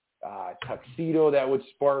red tuxedo that would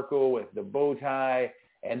sparkle with the bow tie.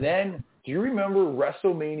 And then, do you remember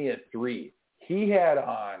WrestleMania 3? He had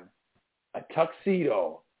on a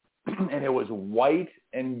tuxedo, and it was white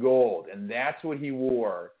and gold. And that's what he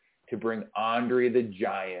wore to bring Andre the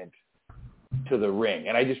Giant to the ring.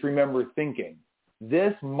 And I just remember thinking,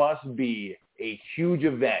 this must be a huge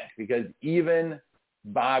event, because even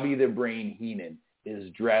Bobby the Brain Heenan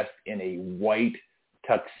is dressed in a white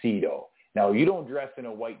tuxedo. Now, you don't dress in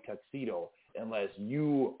a white tuxedo unless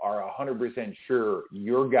you are 100% sure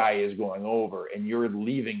your guy is going over and you're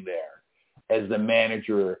leaving there as the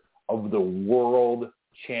manager of the world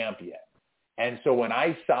champion. And so when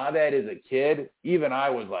I saw that as a kid, even I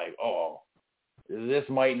was like, oh, this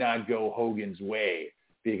might not go Hogan's way,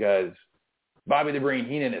 because Bobby the Brain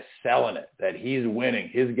Heenan is selling it, that he's winning.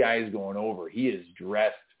 His guy is going over. He is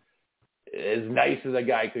dressed as nice as a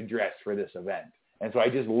guy could dress for this event. And so I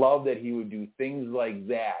just love that he would do things like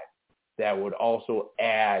that would also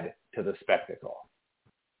add to the spectacle.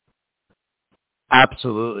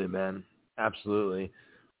 Absolutely, man. Absolutely.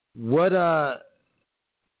 What's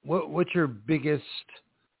your biggest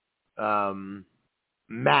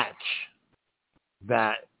match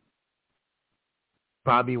that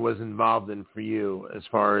Bobby was involved in for you as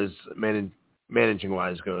far as managing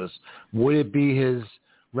wise goes? Would it be his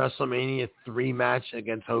WrestleMania 3 match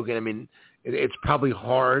against Hogan? I mean, it's probably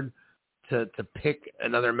hard to pick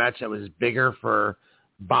another match that was bigger for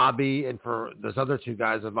Bobby and for those other two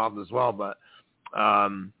guys involved as well. But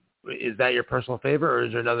is that your personal favorite, or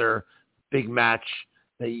is there another big match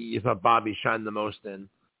that you thought Bobby shined the most in?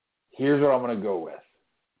 Here's what I'm going to go with.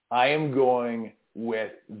 I am going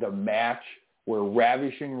with the match where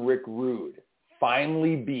Ravishing Rick Rude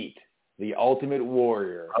finally beat the Ultimate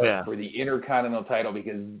Warrior for the Intercontinental title,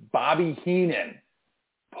 because Bobby Heenan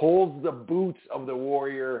pulls the boots of the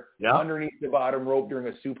Warrior underneath the bottom rope during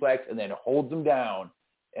a suplex and then holds him down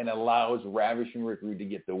and allows Ravishing Rick Rude to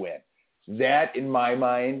get the win. That, in my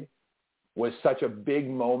mind, was such a big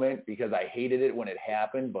moment, because I hated it when it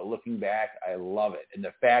happened, but looking back, I love it. And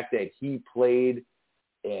the fact that he played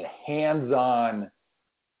a hands-on,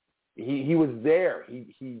 he was there.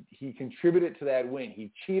 He contributed to that win.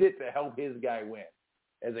 He cheated to help his guy win.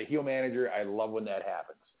 As a heel manager, I love when that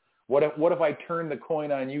happens. What if I turn the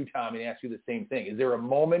coin on you, Tommy, and ask you the same thing? Is there a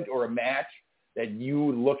moment or a match that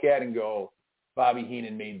you look at and go, Bobby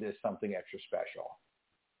Heenan made this something extra special?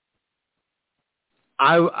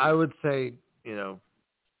 I would say,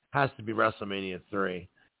 has to be WrestleMania 3.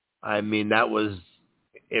 I mean, that was,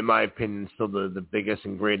 in my opinion, still the biggest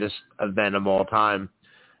and greatest event of all time.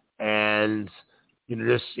 And,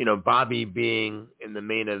 Bobby being in the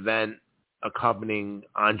main event, accompanying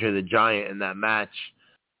Andre the Giant in that match,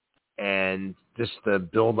 and just the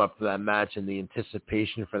build-up for that match and the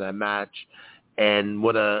anticipation for that match, and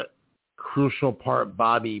what a crucial part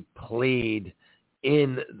Bobby played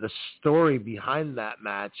in the story behind that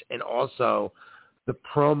match, and also the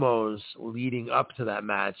promos leading up to that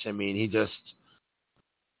match. I mean,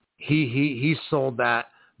 he sold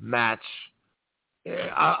that match.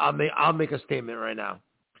 I'll make a statement right now.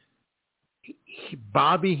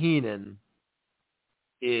 Bobby Heenan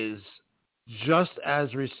is just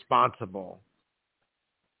as responsible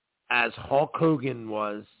as Hulk Hogan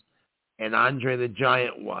was and Andre the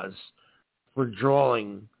Giant was for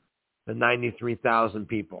drawing the 93,000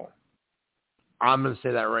 people. I'm going to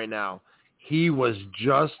say that right now. He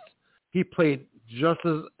played just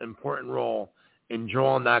as important role in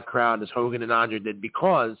drawing that crowd as Hogan and Andre did,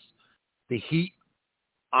 because the heat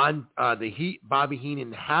Bobby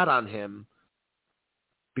Heenan had on him,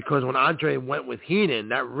 because when Andre went with Heenan,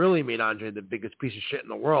 that really made Andre the biggest piece of shit in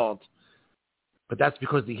the world. But that's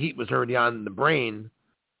because the heat was already on the Brain,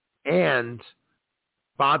 and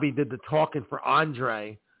Bobby did the talking for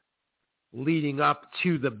Andre leading up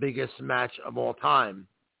to the biggest match of all time.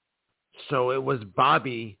 So it was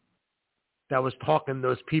Bobby that was talking to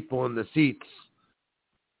those people in the seats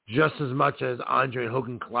just as much as Andre and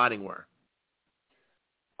Hogan colliding were.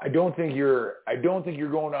 I don't think you're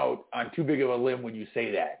going out on too big of a limb when you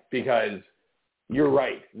say that, because you're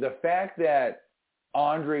right. The fact that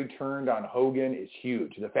Andre turned on Hogan is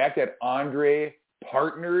huge. The fact that Andre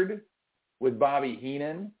partnered with Bobby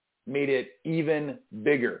Heenan made it even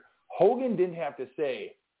bigger. Hogan didn't have to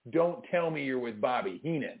say, "Don't tell me you're with Bobby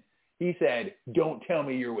Heenan." He said, "Don't tell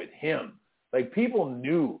me you're with him." Like, people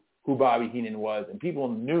knew who Bobby Heenan was, and people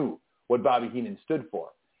knew what Bobby Heenan stood for.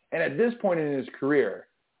 And at this point in his career,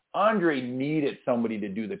 Andre needed somebody to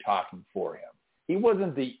do the talking for him. He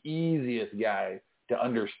wasn't the easiest guy to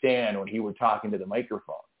understand when he was talking to the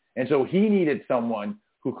microphone. And so he needed someone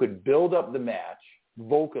who could build up the match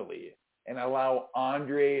vocally and allow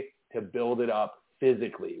Andre to build it up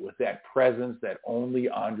physically with that presence that only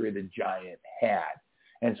Andre the Giant had.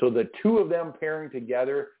 And so the two of them pairing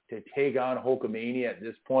together to take on Hulkamania at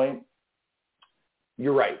this point,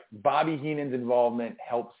 you're right. Bobby Heenan's involvement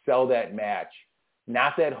helped sell that match.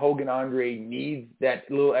 Not that Hogan Andre needs that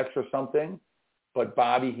little extra something, but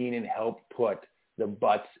Bobby Heenan helped put the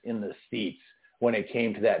butts in the seats when it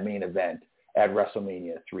came to that main event at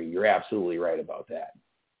WrestleMania 3. You're absolutely right about that.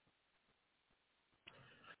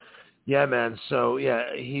 Yeah, man. So,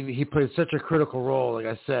 yeah, he played such a critical role, like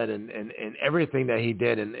I said, in everything that he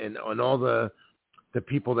did and on all the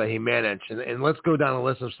people that he managed. And let's go down a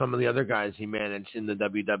list of some of the other guys he managed in the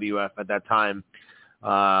WWF at that time.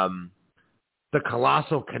 The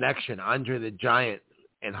Colossal Connection, Andre the Giant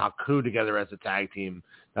and Haku together as a tag team.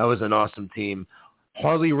 That was an awesome team.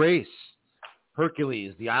 Harley Race,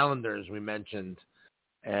 Hercules, the Islanders we mentioned,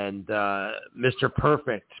 and Mr.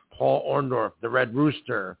 Perfect, Paul Orndorff, the Red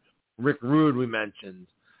Rooster, Rick Rude we mentioned,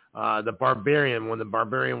 the Barbarian. When the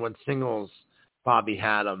Barbarian won singles, Bobby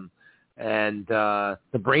had him. And the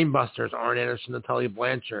Brainbusters, Arn Anderson and Tully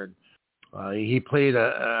Blanchard. He played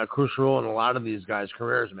a crucial role in a lot of these guys'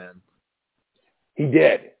 careers, man. He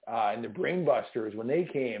did. And the Brainbusters, when they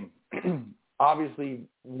came, obviously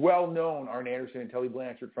well-known Arn Anderson and Tully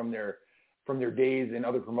Blanchard from their days in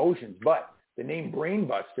other promotions. But the name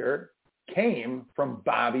Brainbuster came from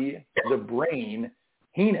Bobby the Brain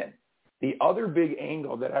Heenan. The other big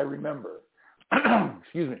angle that I remember,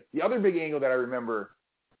 the other big angle that I remember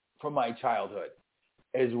from my childhood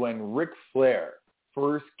is when Ric Flair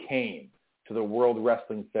first came to the World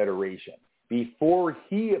Wrestling Federation. Before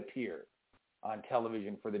he appeared on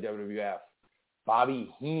television for the WWF,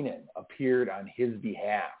 Bobby Heenan appeared on his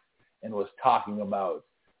behalf and was talking about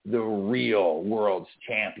the real world's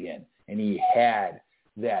champion. And he had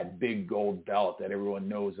that big gold belt that everyone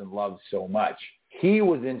knows and loves so much. He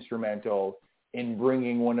was instrumental in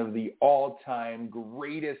bringing one of the all-time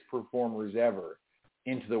greatest performers ever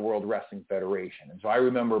into the World Wrestling Federation. And so I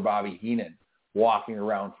remember Bobby Heenan walking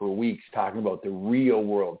around for weeks talking about the real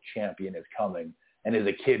world champion is coming. And as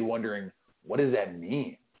a kid wondering, what does that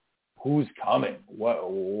mean? Who's coming?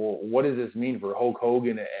 What does this mean for Hulk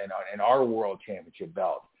Hogan and our world championship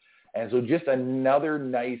belt? And so just another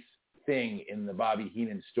nice thing in the Bobby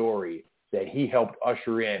Heenan story that he helped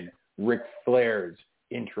usher in Ric Flair's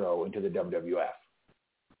intro into the WWF.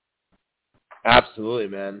 Absolutely,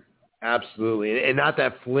 man. Absolutely. And not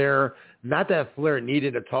that Flair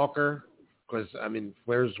needed a talker, because, I mean,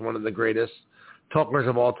 Flair's one of the greatest talkers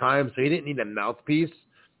of all time, so he didn't need a mouthpiece.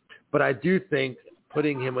 But I do think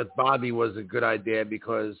putting him with Bobby was a good idea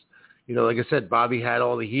because, you know, like I said, Bobby had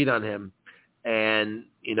all the heat on him. And,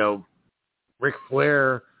 you know, Ric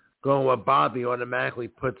Flair going with Bobby automatically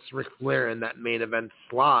puts Ric Flair in that main event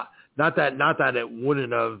slot. Not that it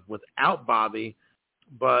wouldn't have without Bobby,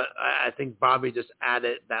 but I think Bobby just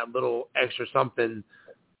added that little extra something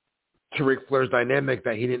to Ric Flair's dynamic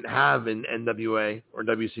that he didn't have in NWA or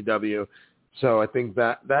WCW. So I think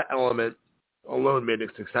that element alone made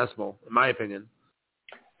it successful, in my opinion.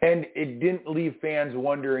 And it didn't leave fans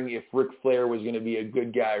wondering if Ric Flair was going to be a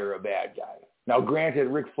good guy or a bad guy. Now, granted,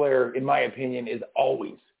 Ric Flair, in my opinion, is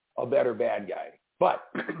always a better bad guy. But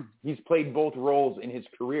he's played both roles in his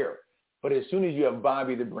career. But as soon as you have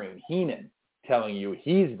Bobby the Brain Heenan telling you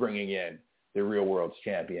he's bringing in the real world's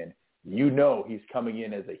champion, you know he's coming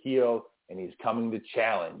in as a heel and he's coming to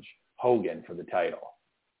challenge Hogan for the title.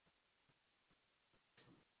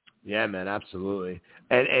 Yeah, man, absolutely.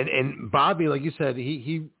 And Bobby, like you said,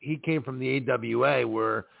 he came from the AWA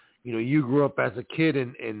where, you know, you grew up as a kid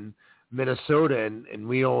in Minnesota, and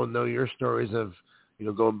we all know your stories of, you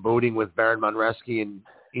know, going boating with Baron Monreski and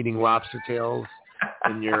eating lobster tails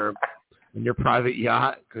in your in your private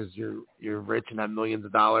yacht because you're rich and have millions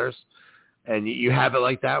of dollars, and you have it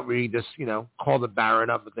like that where you just call the Baron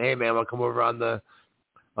up and say, hey man, I'll come over on the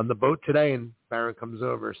boat today, and Baron comes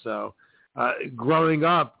over. So growing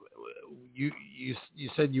up, you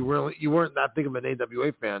said you weren't that big of an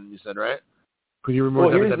AWA fan. You said, right? Because you were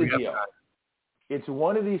more here's WWF the deal. guy. It's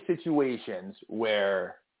one of these situations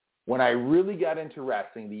where when I really got into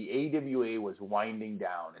wrestling, the AWA was winding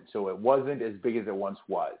down, and so it wasn't as big as it once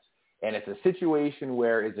was. And it's a situation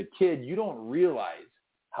where, as a kid, you don't realize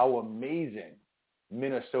how amazing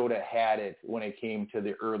Minnesota had it when it came to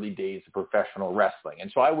the early days of professional wrestling.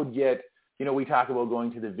 And so I would get, we talk about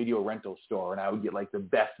going to the video rental store, and I would get like the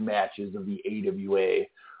best matches of the AWA.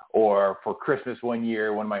 Or for Christmas one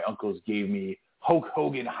year, one of my uncles gave me Hulk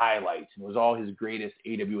Hogan highlights, and it was all his greatest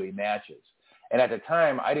AWA matches. And at the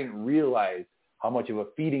time, I didn't realize how much of a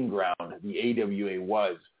feeding ground the AWA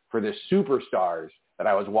was for the superstars that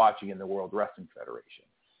I was watching in the World Wrestling Federation.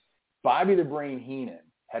 Bobby the Brain Heenan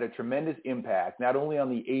had a tremendous impact not only on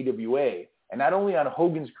the AWA and not only on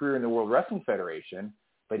Hogan's career in the World Wrestling Federation,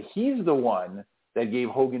 but he's the one that gave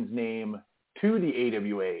Hogan's name to the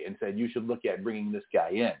AWA and said, you should look at bringing this guy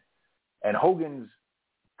in. And Hogan's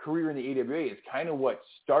career in the AWA is kind of what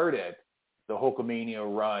started the Hulkamania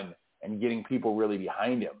run and getting people really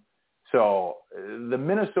behind him. So the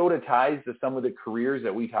Minnesota ties to some of the careers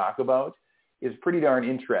that we talk about is pretty darn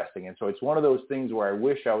interesting. And so it's one of those things where I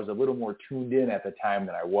wish I was a little more tuned in at the time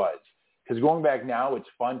than I was. Because going back now, it's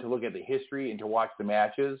fun to look at the history and to watch the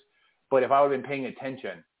matches. But if I would have been paying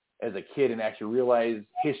attention as a kid and actually realized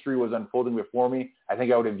history was unfolding before me, I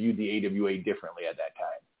think I would have viewed the AWA differently at that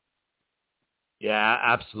time. Yeah,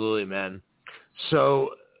 absolutely, man.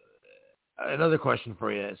 So another question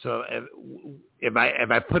for you. So if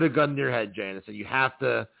I put a gun to your head, Jay, and I said you have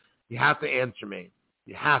to answer me,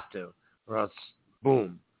 you have to, or else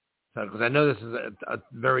boom. So because I know this is a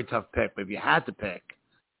very tough pick, but if you had to pick,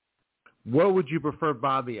 what would you prefer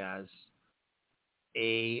Bobby as?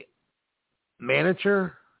 A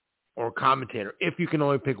manager or commentator, if you can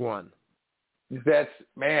only pick one? That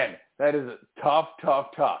is a tough.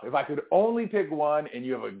 If I could only pick one and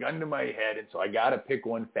you have a gun to my head, and so I got to pick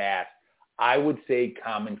one fast, I would say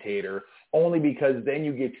commentator, only because then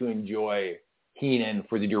you get to enjoy Heenan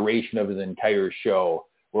for the duration of his entire show,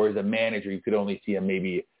 whereas a manager, you could only see him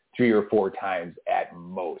maybe 3 or 4 times at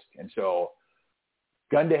most. And so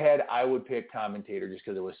gun to head, I would pick commentator just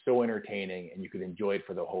because it was so entertaining and you could enjoy it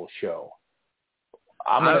for the whole show.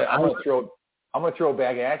 I'm gonna throw it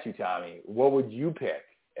back at you, Tommy. What would you pick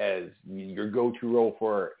as your go-to role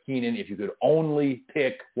for Heenan if you could only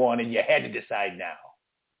pick one and you had to decide now?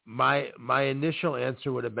 My initial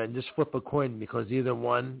answer would have been just flip a coin, because either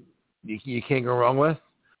one you can't go wrong with.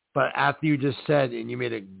 But after you just said, and you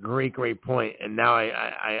made a great point, and now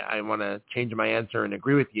I want to change my answer and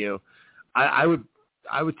agree with you, I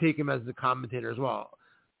would take him as the commentator as well,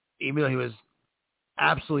 even though he was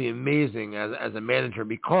absolutely amazing as a manager,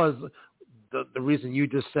 because the reason you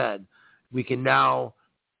just said, we can now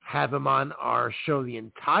have him on our show, the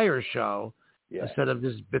entire show, instead of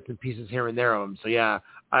just bits and pieces here and there of him. So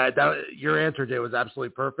your answer, Jay, was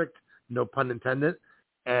absolutely perfect. No pun intended.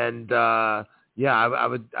 And I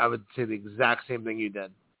would say the exact same thing you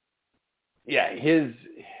did. Yeah,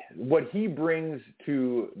 what he brings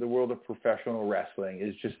to the world of professional wrestling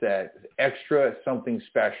is just that extra something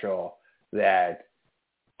special that,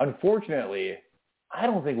 unfortunately, I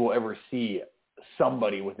don't think we'll ever see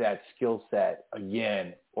somebody with that skill set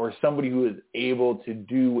again, or somebody who is able to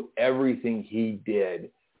do everything he did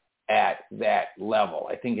at that level.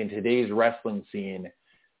 I think in today's wrestling scene,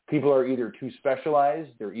 people are either too specialized,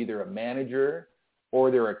 they're either a manager or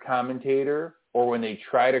they're a commentator, or when they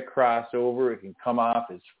try to cross over, it can come off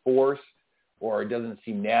as forced or it doesn't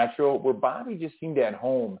seem natural, where Bobby just seemed at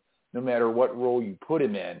home no matter what role you put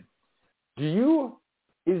him in.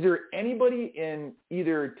 Is there anybody in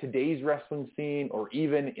either today's wrestling scene or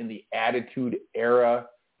even in the Attitude Era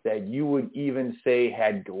that you would even say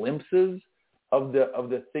had glimpses of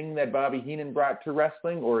the thing that Bobby Heenan brought to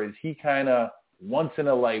wrestling? Or is he kind of once in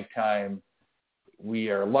a lifetime, we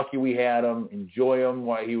are lucky we had him, enjoy him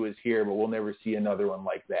while he was here, but we'll never see another one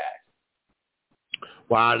like that?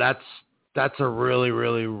 Wow, that's a really,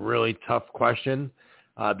 really, really tough question,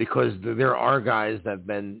 because there are guys that have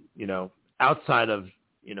been, outside of,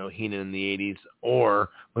 Heenan in the 80s, or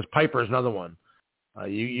was Piper's another one.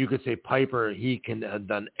 You could say Piper, he can have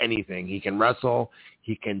done anything. He can wrestle,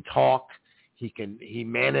 he can talk, he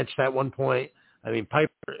managed at one point. I mean,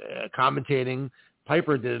 Piper, commentating,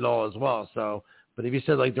 Piper did it all as well. So, but if you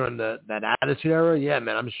said like during that Attitude Era, yeah,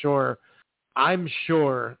 man, I'm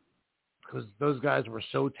sure because those guys were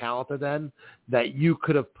so talented then that you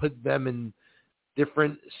could have put them in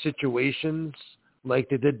different situations like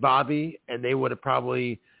they did Bobby, and they would have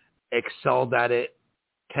probably excelled at it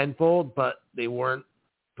tenfold, but they weren't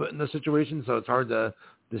put in the situation, so it's hard to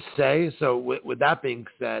say. So with that being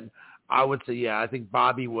said, I would say, I think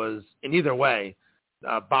Bobby was, in either way,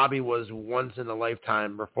 Bobby was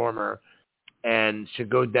once-in-a-lifetime performer and should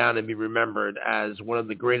go down and be remembered as one of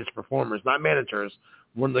the greatest performers, not managers,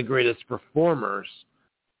 one of the greatest performers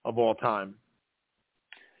of all time.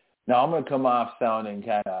 Now, I'm going to come off sounding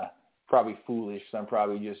kind of probably foolish, so I'm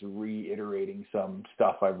probably just reiterating some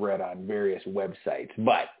stuff I've read on various websites.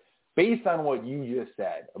 But based on what you just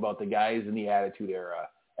said about the guys in the Attitude Era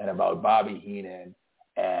and about Bobby Heenan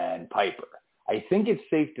and Piper, I think it's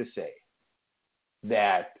safe to say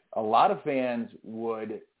that a lot of fans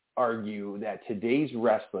would argue that today's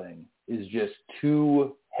wrestling is just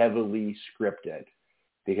too heavily scripted,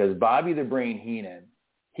 because Bobby the Brain Heenan,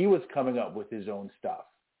 he was coming up with his own stuff.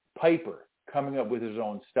 Piper coming up with his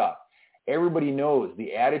own stuff. Everybody knows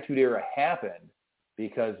the Attitude Era happened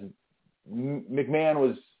because McMahon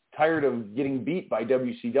was tired of getting beat by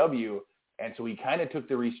WCW, and so he kind of took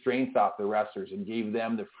the restraints off the wrestlers and gave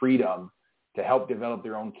them the freedom to help develop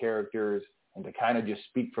their own characters and to kind of just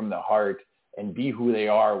speak from the heart and be who they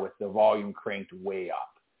are with the volume cranked way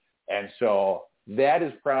up. And so that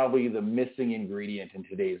is probably the missing ingredient in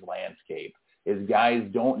today's landscape, is guys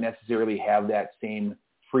don't necessarily have that same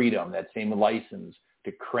freedom, that same license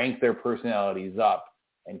to crank their personalities up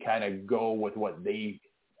and kind of go with what they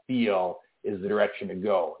feel is the direction to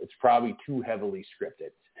go. It's probably too heavily scripted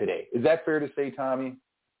today. Is that fair to say, Tommy?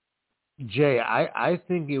 Jay, I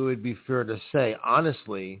think it would be fair to say,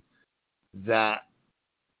 honestly, that,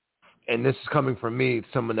 and this is coming from me,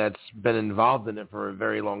 someone that's been involved in it for a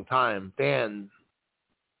very long time, Dan,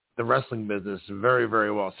 the wrestling business very,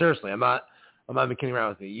 very well. Seriously, I'm not even kidding around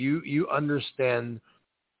with you. You understand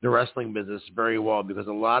the wrestling business very well, because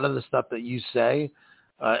a lot of the stuff that you say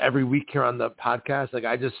every week here on the podcast, like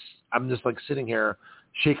I'm just like sitting here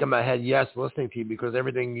shaking my head, yes, listening to you, because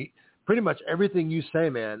pretty much everything you say,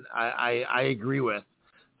 man, I agree with.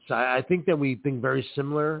 So I think that we think very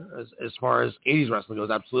similar as far as 80s wrestling goes,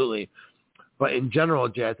 absolutely. But in general,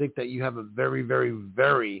 Jay, I think that you have a very, very,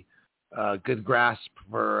 very good grasp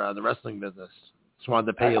for the wrestling business. Just wanted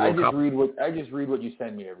to pay you a little compliment. I just read what you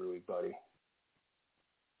send me every week, buddy.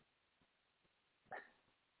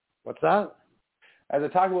 What's that? As I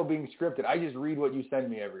talk about being scripted, I just read what you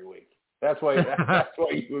send me every week. That's why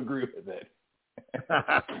you agree with it.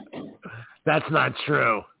 That's not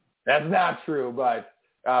true. That's not true, but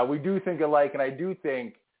we do think alike, and I do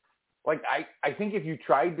think, I think if you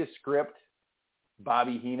tried to script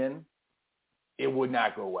Bobby Heenan, it would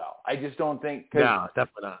not go well. I just don't think. No,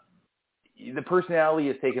 definitely not. The personality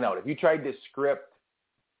is taken out. If you tried to script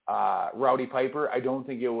Rowdy Piper, I don't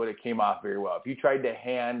think it would have came off very well. If you tried to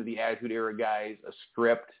hand the Attitude Era guys a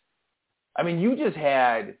script, I mean, you just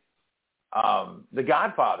had The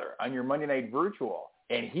Godfather on your Monday Night Virtual,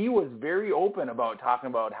 and he was very open about talking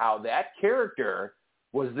about how that character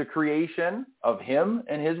was the creation of him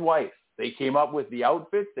and his wife. They came up with the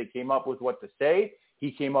outfits. They came up with what to say.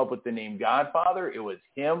 He came up with the name Godfather. It was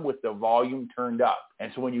him with the volume turned up.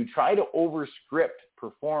 And so when you try to over-script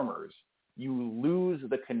performers, you lose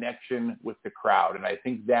the connection with the crowd. And I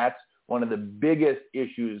think that's one of the biggest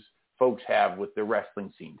issues folks have with the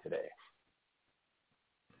wrestling scene today.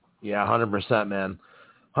 Yeah, 100%, man.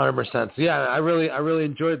 100%. So yeah, I really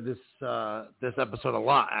enjoyed this episode a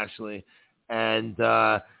lot, actually. And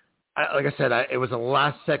like I said, it was a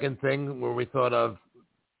last-second thing where we thought of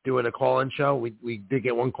doing a call-in show. We did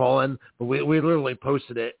get one call-in, but we literally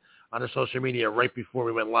posted it on our social media right before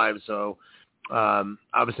we went live. So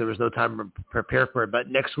obviously there was no time to prepare for it. But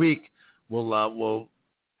next week we'll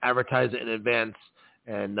advertise it in advance,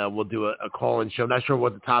 and we'll do a call-in show. Not sure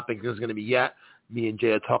what the topic is going to be yet. Me and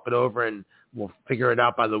Jay will talk it over, and we'll figure it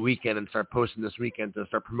out by the weekend and start posting this weekend to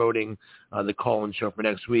start promoting the call-in show for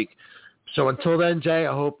next week. So until then, Jay,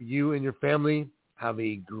 I hope you and your family have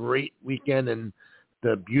a great weekend in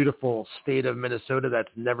the beautiful state of Minnesota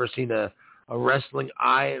that's never seen a Wrestling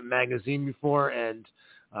Eye magazine before. And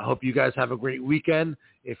I hope you guys have a great weekend.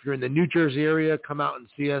 If you're in the New Jersey area, come out and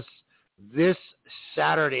see us this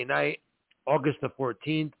Saturday night, August the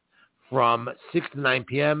 14th, from 6 to 9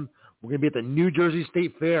 p.m. We're going to be at the New Jersey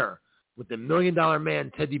State Fair with the $1 Million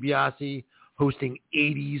Man, Ted DiBiase, hosting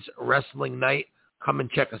 80s Wrestling Night. Come and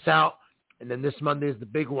check us out. And then this Monday is the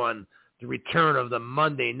big one, the return of the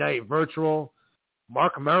Monday Night Virtual.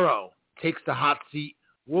 Mark Merrow takes the hot seat.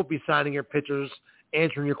 We'll be signing your pictures,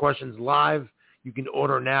 answering your questions live. You can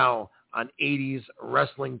order now on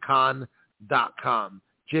 80swrestlingcon.com.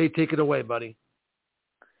 Jay, take it away, buddy.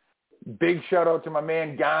 Big shout out to my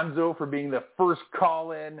man Gonzo for being the first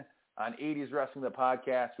call in on 80s Wrestling, the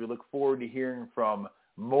podcast. We look forward to hearing from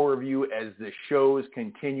more of you as the shows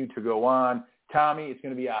continue to go on. Tommy, it's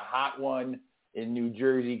going to be a hot one in New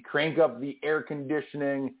Jersey. Crank up the air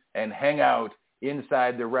conditioning and hang out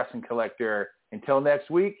inside the Wrestling Collector. Until next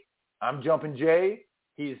week, I'm Jumpin' Jay.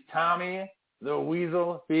 He's Tommy, the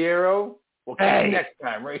Weasel Fierro. We'll catch you next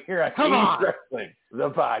time right here on 80s Wrestling, the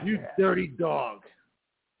podcast. You dirty dog.